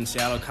 3-0.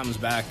 Seattle comes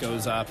back,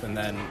 goes up, and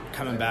then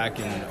coming back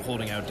and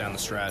holding out down the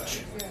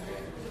stretch.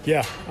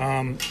 Yeah,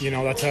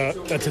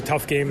 that's a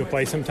tough game to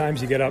play.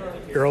 Sometimes you get up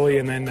early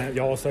and then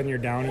all of a sudden you're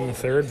down in the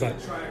third. But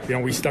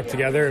we stuck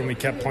together and we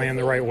kept playing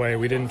the right way.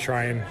 We didn't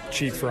try and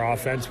cheat for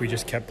offense. We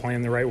just kept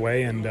playing the right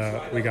way, and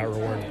we got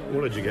rewarded.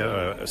 What did you get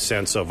a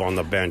sense of on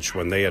the bench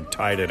when they had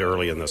tied it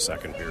early in the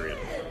second period?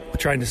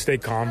 Trying to stay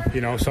calm.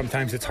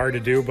 Sometimes it's hard to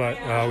do, but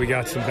we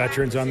got some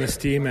veterans on this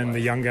team, and the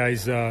young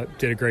guys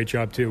did a great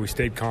job too. We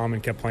stayed calm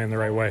and kept playing the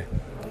right way.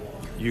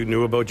 You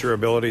knew about your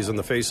abilities in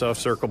the face-off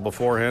circle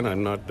beforehand.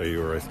 You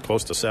were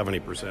close to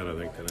 70%, I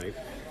think, tonight.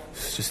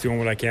 Just doing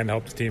what I can to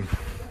help the team.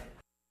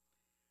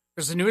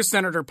 There's the newest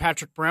Senator,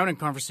 Patrick Brown, in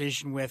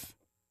conversation with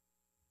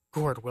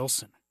Gord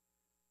Wilson.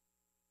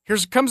 Here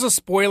comes a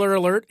spoiler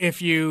alert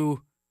if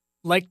you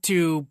like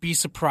to be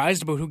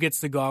surprised about who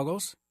gets the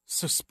goggles.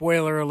 So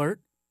spoiler alert.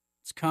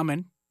 It's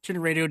coming. Turn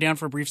your radio down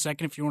for a brief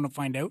second if you want to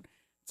find out.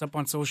 It's up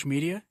on social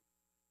media.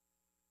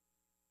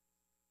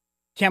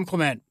 Cam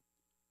Clement.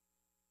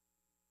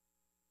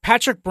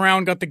 Patrick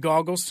Brown got the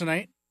goggles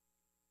tonight.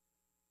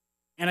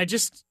 And I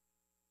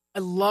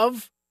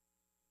love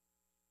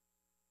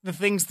the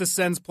things the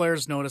Sens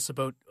players notice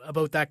about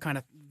that kind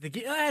of...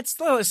 It's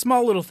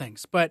small little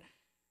things, but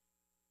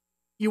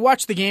you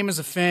watch the game as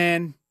a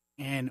fan,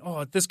 and,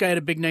 this guy had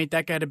a big night,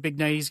 that guy had a big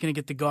night, he's going to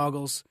get the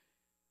goggles.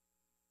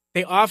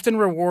 They often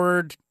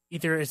reward,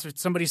 either if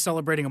it's somebody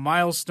celebrating a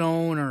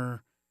milestone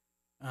or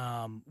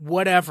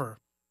whatever.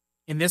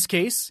 In this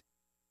case,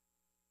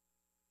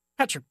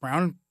 Patrick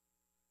Brown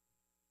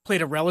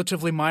played a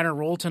relatively minor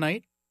role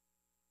tonight.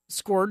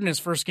 Scored in his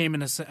first game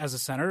as a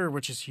Senator,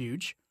 which is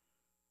huge.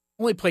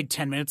 Only played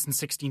 10 minutes and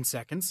 16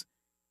 seconds.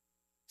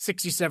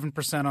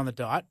 67% on the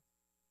dot.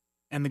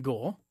 And the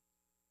goal.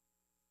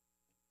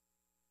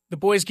 The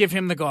boys give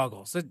him the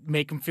goggles that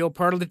make him feel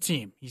part of the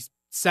team. He's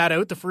sat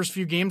out the first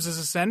few games as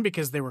a Sen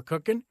because they were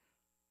cooking.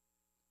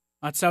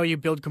 That's how you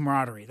build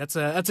camaraderie. That's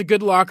a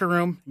good locker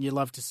room, and you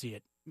love to see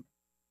it.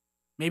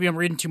 Maybe I'm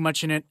reading too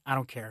much in it. I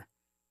don't care.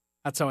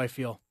 That's how I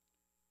feel.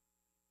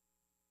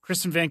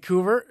 Chris in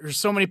Vancouver. There's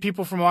so many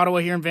people from Ottawa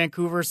here in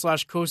Vancouver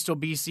 / coastal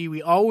BC.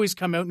 We always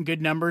come out in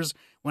good numbers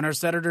when our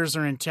Senators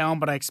are in town,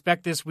 but I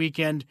expect this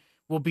weekend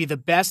will be the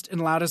best and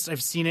loudest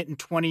I've seen it in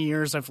 20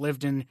 years I've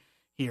lived in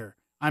here.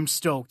 I'm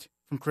stoked.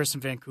 From Chris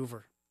in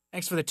Vancouver.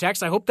 Thanks for the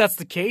text. I hope that's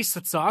the case.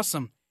 That's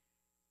awesome.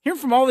 Hearing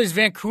from all these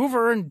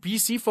Vancouver and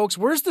BC folks,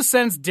 where's the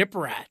Sens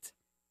Dipper at?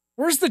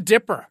 Where's the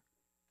Dipper?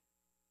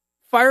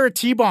 Fire a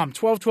T-bomb,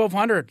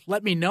 12-1200.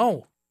 Let me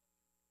know.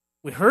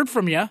 We heard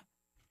from you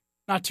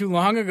not too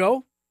long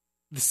ago.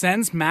 The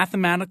Sens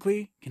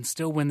mathematically can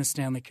still win the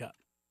Stanley Cup.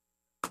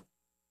 All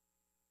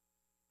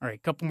right,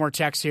 a couple more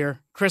texts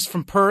here. Chris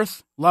from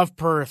Perth. Love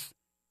Perth.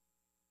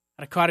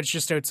 At a cottage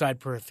just outside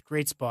Perth.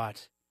 Great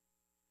spot.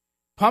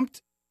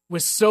 Pumped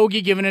with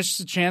Sogi giving us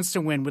a chance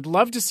to win. Would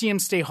love to see him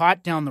stay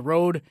hot down the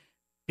road.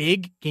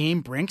 Big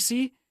game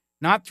Brinksy.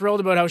 Not thrilled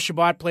about how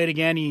Shabbat played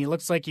again. He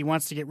looks like he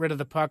wants to get rid of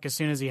the puck as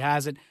soon as he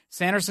has it.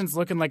 Sanderson's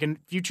looking like a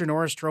future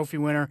Norris Trophy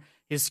winner.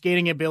 His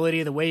skating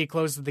ability, the way he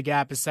closes the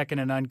gap is second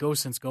to none. Go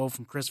Sens go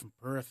from Chris from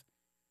Perth.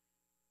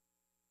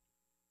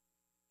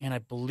 And I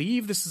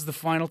believe this is the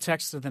final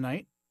text of the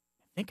night.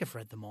 I think I've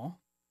read them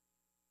all.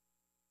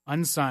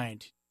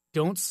 Unsigned.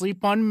 Don't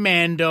sleep on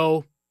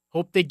Mando.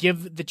 Hope they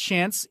give the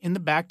chance in the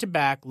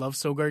back-to-back. Love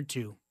Sogard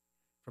too.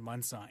 From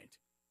Unsigned.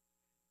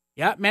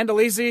 Yeah,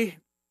 Mandolese,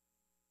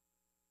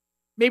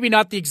 maybe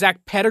not the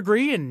exact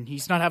pedigree, and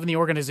he's not having the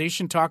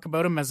organization talk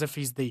about him as if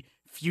he's the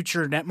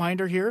future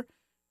netminder here.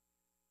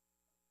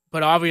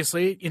 But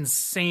obviously,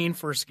 insane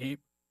first game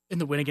in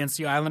the win against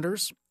the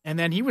Islanders. And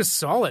then he was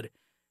solid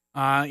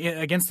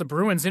against the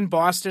Bruins in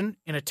Boston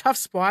in a tough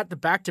spot, the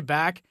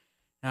back-to-back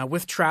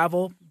with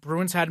travel.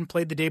 Bruins hadn't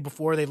played the day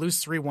before. They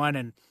lose 3-1,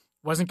 and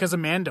wasn't because of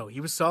Mando. He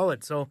was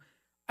solid. So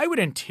I would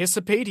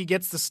anticipate he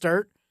gets the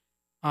start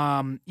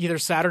either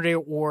Saturday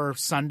or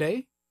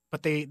Sunday,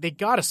 but they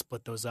got to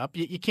split those up.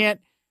 You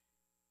can't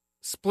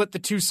split the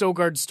two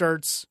Sogard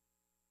starts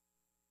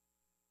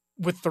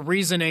with the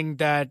reasoning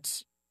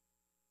that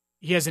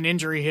he has an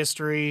injury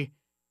history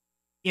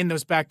in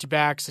those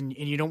back-to-backs, and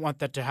you don't want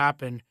that to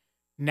happen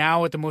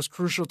now at the most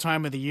crucial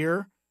time of the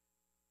year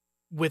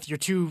with your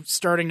two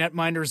starting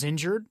netminders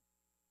injured.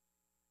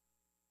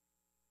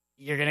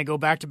 You're going to go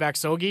back-to-back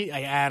Sogi?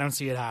 I don't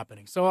see it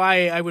happening. So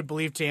I would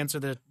believe, to answer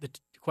the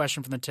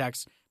question from the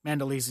text,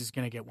 Mandolese is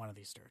going to get one of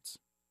these starts.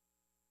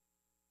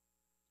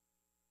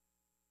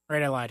 All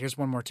right, I lied. Here's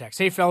one more text.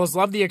 Hey, fellas,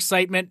 love the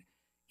excitement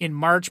in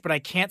March, but I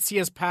can't see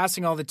us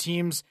passing all the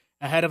teams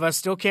ahead of us.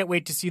 Still can't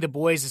wait to see the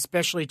boys,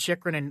 especially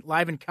Chychrun, and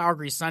live in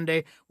Calgary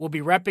Sunday. We'll be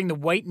repping the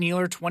White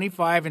Kneeler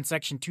 25 in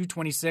Section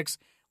 226.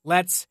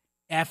 Let's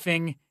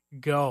effing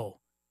go.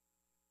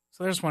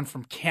 So there's one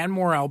from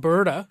Canmore,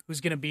 Alberta, who's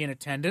going to be in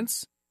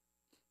attendance.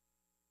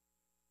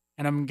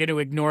 And I'm going to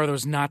ignore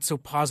those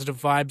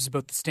not-so-positive vibes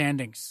about the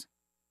standings.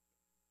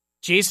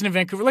 Jason in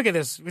Vancouver, look at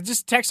this. We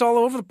just text all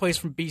over the place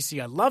from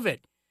BC. I love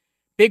it.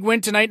 Big win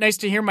tonight. Nice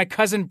to hear my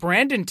cousin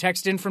Brandon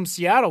text in from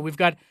Seattle. We've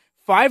got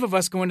 5 of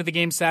us going to the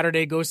game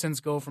Saturday. Go Sens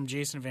go from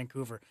Jason in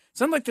Vancouver.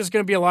 Sounds like there's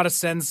going to be a lot of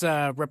Sens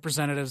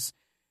representatives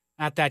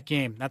at that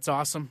game. That's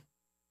awesome.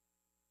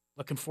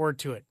 Looking forward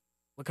to it.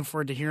 Looking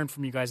forward to hearing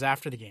from you guys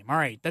after the game. All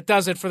right, that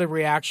does it for the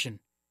reaction.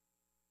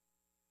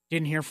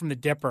 Didn't hear from the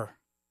Dipper.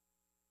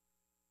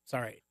 It's all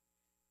right.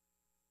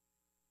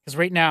 Because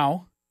right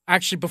now,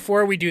 actually,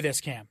 before we do this,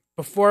 Cam,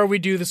 before we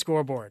do the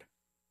scoreboard,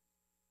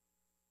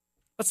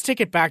 let's take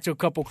it back to a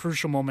couple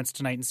crucial moments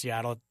tonight in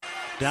Seattle.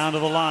 Down to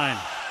the line.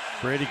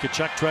 Brady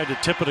Tkachuk tried to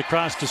tip it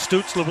across to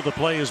Stützle, but the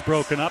play is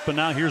broken up, and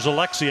now here's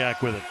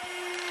Alexiak with it.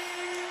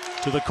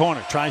 To the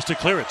corner, tries to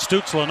clear it.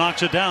 Stützle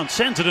knocks it down,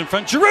 sends it in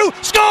front. Giroux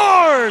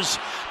scores!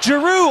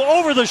 Giroux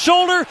over the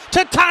shoulder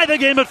to tie the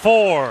game at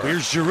 4.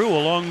 Here's Giroux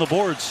along the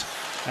boards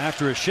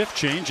after a shift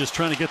change, just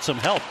trying to get some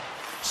help.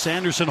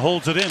 Sanderson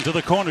holds it in to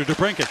the corner to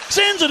Brinkett.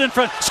 Sends it in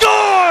front.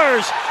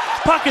 Scores!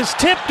 Puck is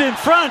tipped in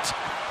front.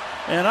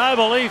 And I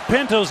believe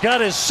Pinto's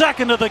got his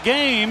second of the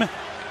game.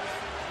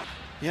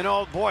 You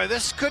know, boy,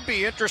 this could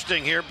be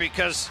interesting here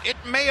because it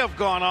may have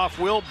gone off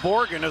Will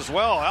Borgen as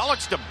well.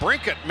 Alex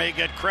DeBrincat may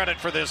get credit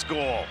for this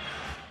goal.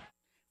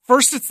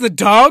 First it's the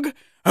dog.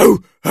 Oh,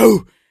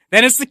 oh.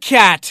 Then it's the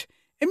cat.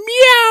 And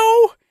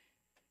meow.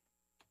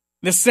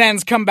 The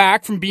Sens come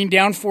back from being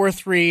down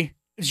 4-3.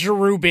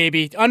 Giroux,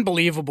 baby.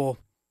 Unbelievable.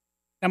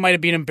 That might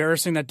have been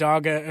embarrassing, that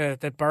dog,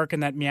 that bark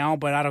and that meow,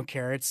 but I don't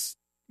care. It's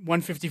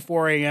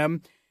 1:54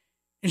 a.m.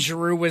 And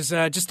Giroux was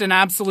just an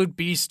absolute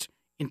beast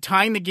in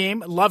tying the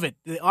game. Love it.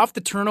 Off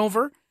the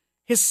turnover,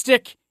 his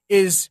stick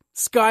is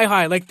sky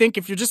high. Like, think,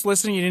 if you're just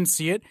listening, you didn't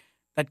see it.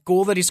 That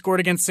goal that he scored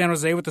against San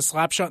Jose with the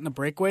slap shot and the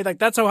breakaway, like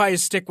that's how high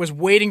his stick was,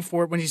 waiting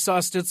for it when he saw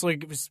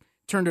Stützle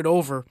turned it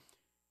over.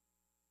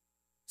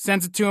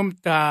 Sends it to him,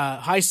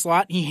 high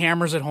slot, he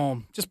hammers it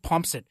home, just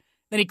pumps it.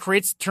 Then he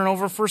creates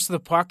turnover first to the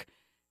puck,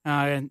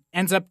 and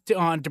ends up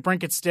on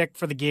DeBrincat's stick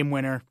for the game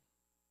winner.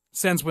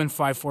 Sens win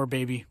 5-4,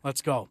 baby.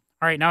 Let's go. All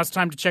right, now it's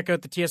time to check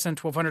out the TSN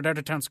 1200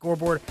 Out-of-Town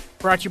scoreboard,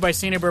 brought to you by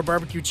St. Hubert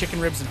Barbecue Chicken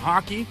Ribs and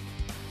Hockey.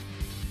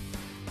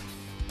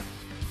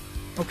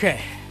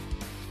 Okay.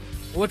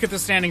 We'll look at the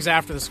standings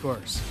after the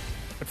scores.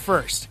 But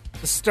first,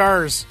 the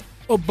Stars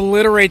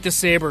obliterate the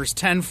Sabres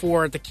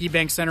 10-4 at the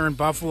KeyBank Center in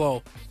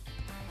Buffalo.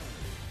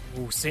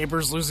 Ooh,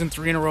 Sabres losing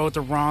 3 in a row at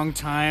the wrong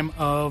time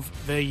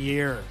of the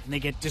year. And they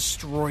get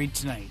destroyed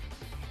tonight.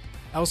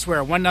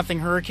 Elsewhere,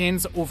 1-0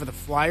 Hurricanes over the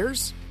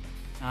Flyers.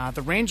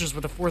 The Rangers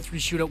with a 4-3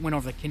 shootout win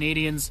over the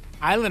Canadiens.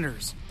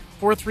 Islanders,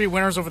 4-3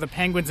 winners over the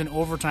Penguins in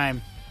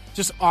overtime.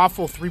 Just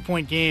awful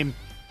 3-point game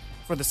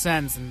for the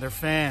Sens and their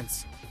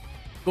fans.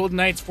 Golden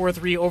Knights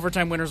 4-3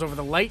 overtime winners over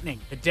the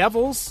Lightning. The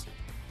Devils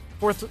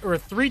 3-2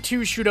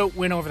 shootout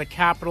win over the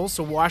Capitals,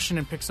 so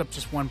Washington picks up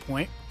just 1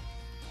 point.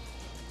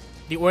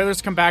 The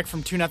Oilers come back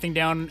from 2-0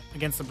 down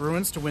against the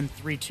Bruins to win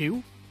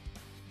 3-2.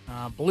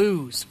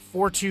 Blues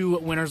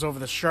 4-2 winners over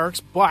the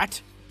Sharks,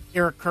 but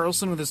Erik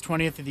Karlsson with his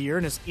 20th of the year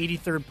and his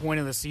 83rd point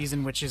of the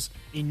season, which is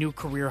a new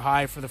career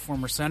high for the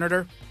former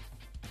Senator.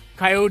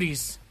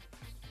 Coyotes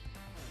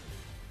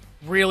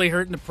really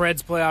hurting the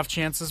Preds' playoff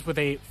chances with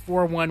a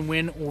 4-1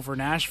 win over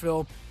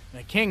Nashville. And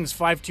the Kings,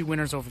 5-2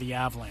 winners over the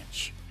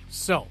Avalanche.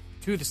 So,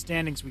 to the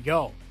standings we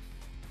go.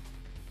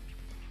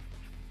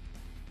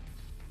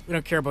 We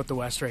don't care about the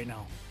West right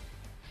now.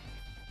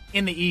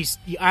 In the East,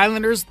 the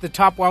Islanders, the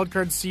top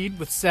wildcard seed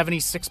with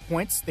 76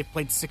 points. They've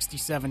played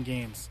 67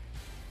 games.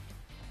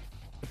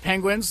 The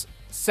Penguins,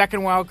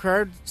 second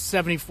wildcard,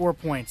 74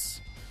 points.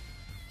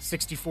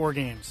 64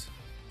 games.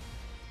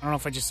 I don't know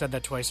if I just said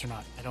that twice or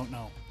not. I don't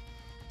know.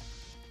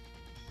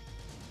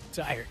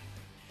 Tired.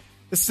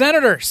 The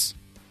Senators.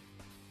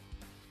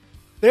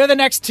 They're the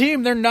next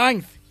team. They're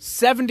 9th.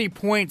 70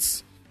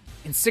 points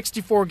in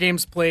 64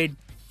 games played.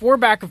 4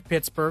 back of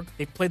Pittsburgh.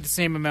 They've played the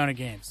same amount of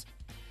games.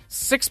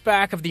 6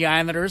 back of the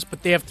Islanders,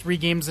 but they have 3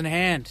 games in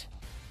hand.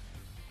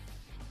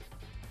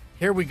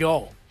 Here we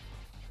go.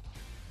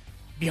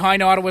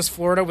 Behind Ottawa's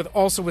Florida with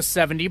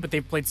 70, but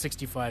they've played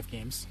 65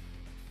 games.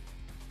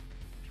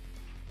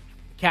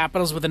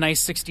 Capitals with a nice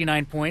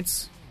 69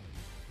 points.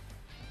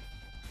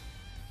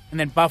 And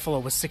then Buffalo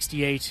with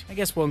 68. I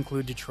guess we'll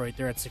include Detroit.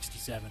 They're at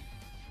 67.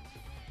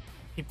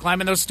 Keep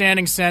climbing those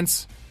standings,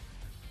 Sens.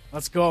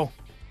 Let's go.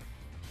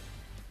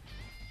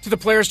 To the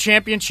Players'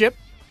 Championship.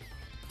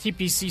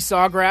 TPC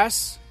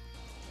Sawgrass.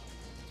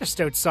 Just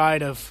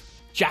outside of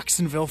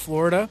Jacksonville,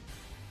 Florida.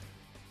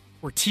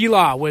 Where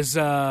T-Law was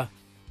on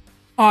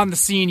the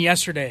scene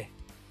yesterday.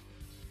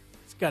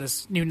 He's got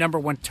his new number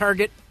 1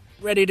 target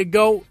ready to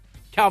go.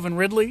 Calvin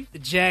Ridley, the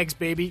Jags,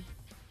 baby.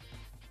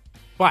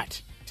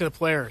 But, to the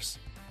Players.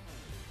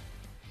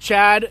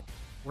 Chad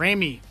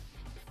Ramey,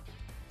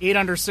 8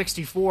 under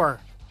 64,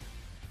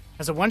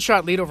 has a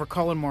 1-shot lead over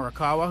Colin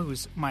Morikawa,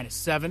 who's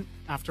 -7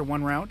 after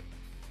 1 round.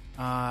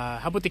 How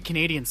about the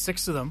Canadians?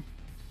 6 of them.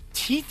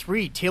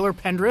 T3, Taylor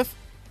Pendrith,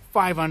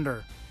 5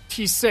 under.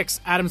 T6,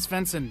 Adam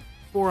Svensson,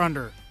 4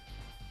 under.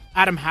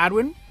 Adam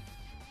Hadwin,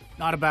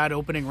 not a bad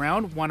opening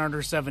round, 1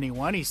 under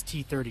 71. He's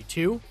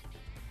T32.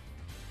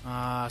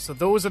 So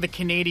those are the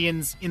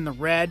Canadians in the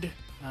red.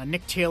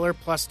 Nick Taylor,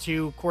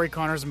 +2. Corey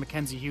Connors and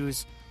Mackenzie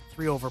Hughes,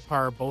 3 over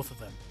par, both of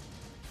them.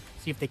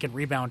 See if they can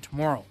rebound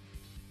tomorrow.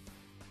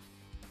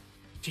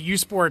 To U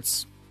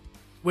Sports,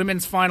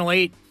 women's Final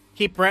 8,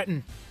 Cape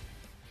Breton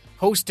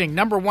hosting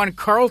number 1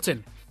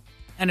 Carleton.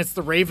 And it's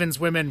the Ravens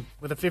women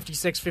with a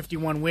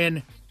 56-51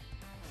 win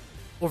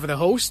over the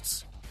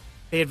hosts.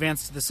 They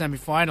advance to the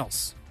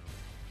semifinals.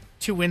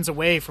 2 wins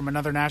away from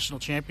another national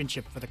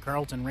championship for the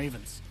Carleton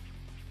Ravens.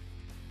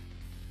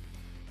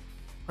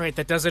 All right,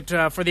 that does it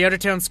for the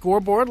Out-of-Town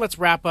scoreboard. Let's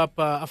wrap up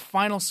a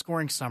final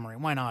scoring summary.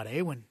 Why not,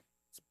 eh? When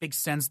it's a big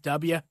Sens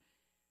W.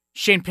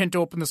 Shane Pinto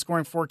opened the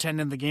scoring 4-10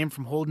 in the game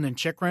from Holden and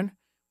Chychrun.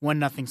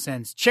 1-0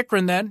 Sens.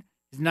 Chychrun then,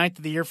 his 9th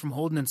of the year from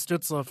Holden and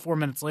Stützle 4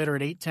 minutes later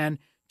at 8-10.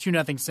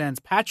 2-0 Sens.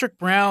 Patrick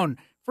Brown,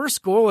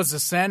 first goal as a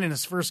Sen in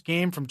his first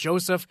game from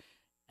Joseph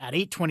at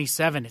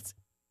 8:27. It's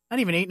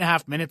not even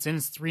 8.5 minutes in.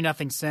 It's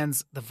 3-0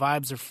 Sens. The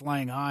vibes are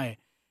flying high.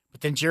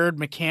 But then Jared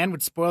McCann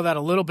would spoil that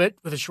a little bit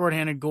with a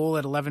shorthanded goal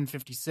at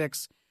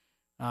 11:56.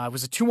 It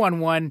was a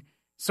 2-on-1.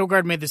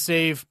 Sogard made the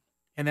save,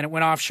 and then it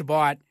went off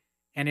Shabbat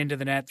and into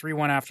the net,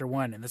 3-1 after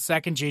 1. And the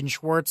second, Jaden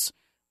Schwartz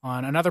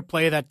on another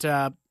play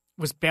that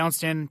was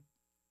bounced in.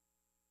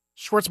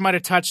 Schwartz might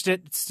have touched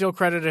it. It's still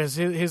credited as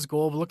his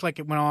goal, but looked like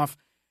it went off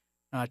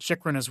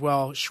Chychrun as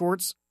well.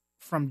 Schwartz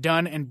from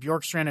Dunn and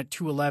Bjorkstrand at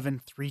 2:11,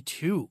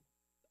 3-2.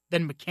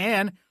 Then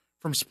McCann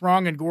from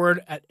Sprong and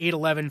Gord at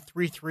 8:11,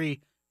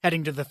 3-3.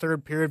 Heading to the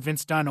third period,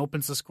 Vince Dunn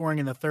opens the scoring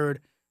in the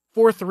third.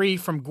 4-3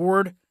 from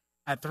Gord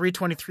at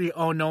 3:23.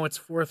 Oh no, it's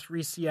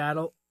 4-3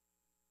 Seattle.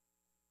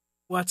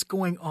 What's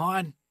going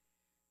on?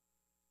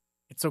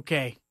 It's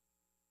okay.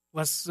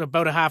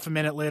 About a half a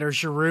minute later,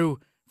 Giroux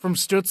from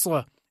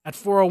Stützle at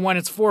 4:01.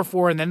 It's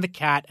 4-4, and then the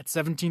Cat at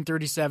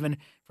 17:37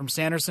 from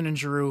Sanderson and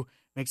Giroux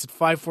makes it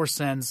 5-4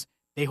 Sens.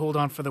 They hold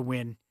on for the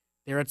win.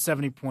 They're at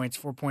 70 points,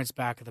 4 points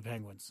back of the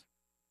Penguins.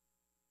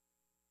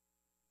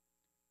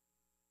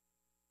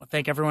 Well,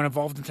 thank everyone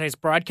involved in today's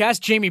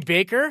broadcast. Jamie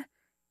Baker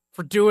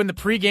for doing the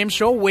pregame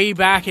show way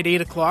back at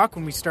 8 o'clock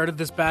when we started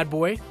this bad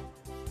boy.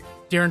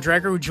 Darren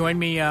Dreger, who joined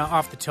me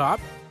off the top.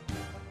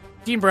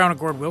 Dean Brown and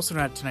Gord Wilson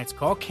at tonight's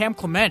call. Cam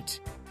Clement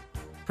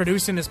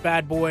producing this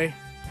bad boy.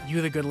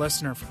 You, the good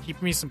listener, for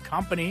keeping me some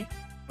company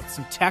with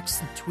some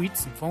texts and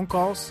tweets and phone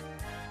calls.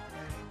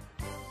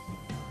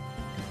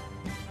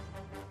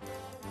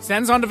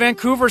 Sens on to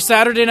Vancouver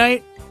Saturday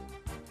night.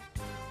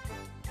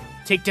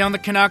 Take down the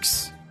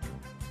Canucks.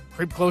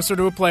 Creep closer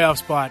to a playoff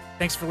spot.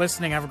 Thanks for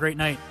listening. Have a great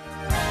night.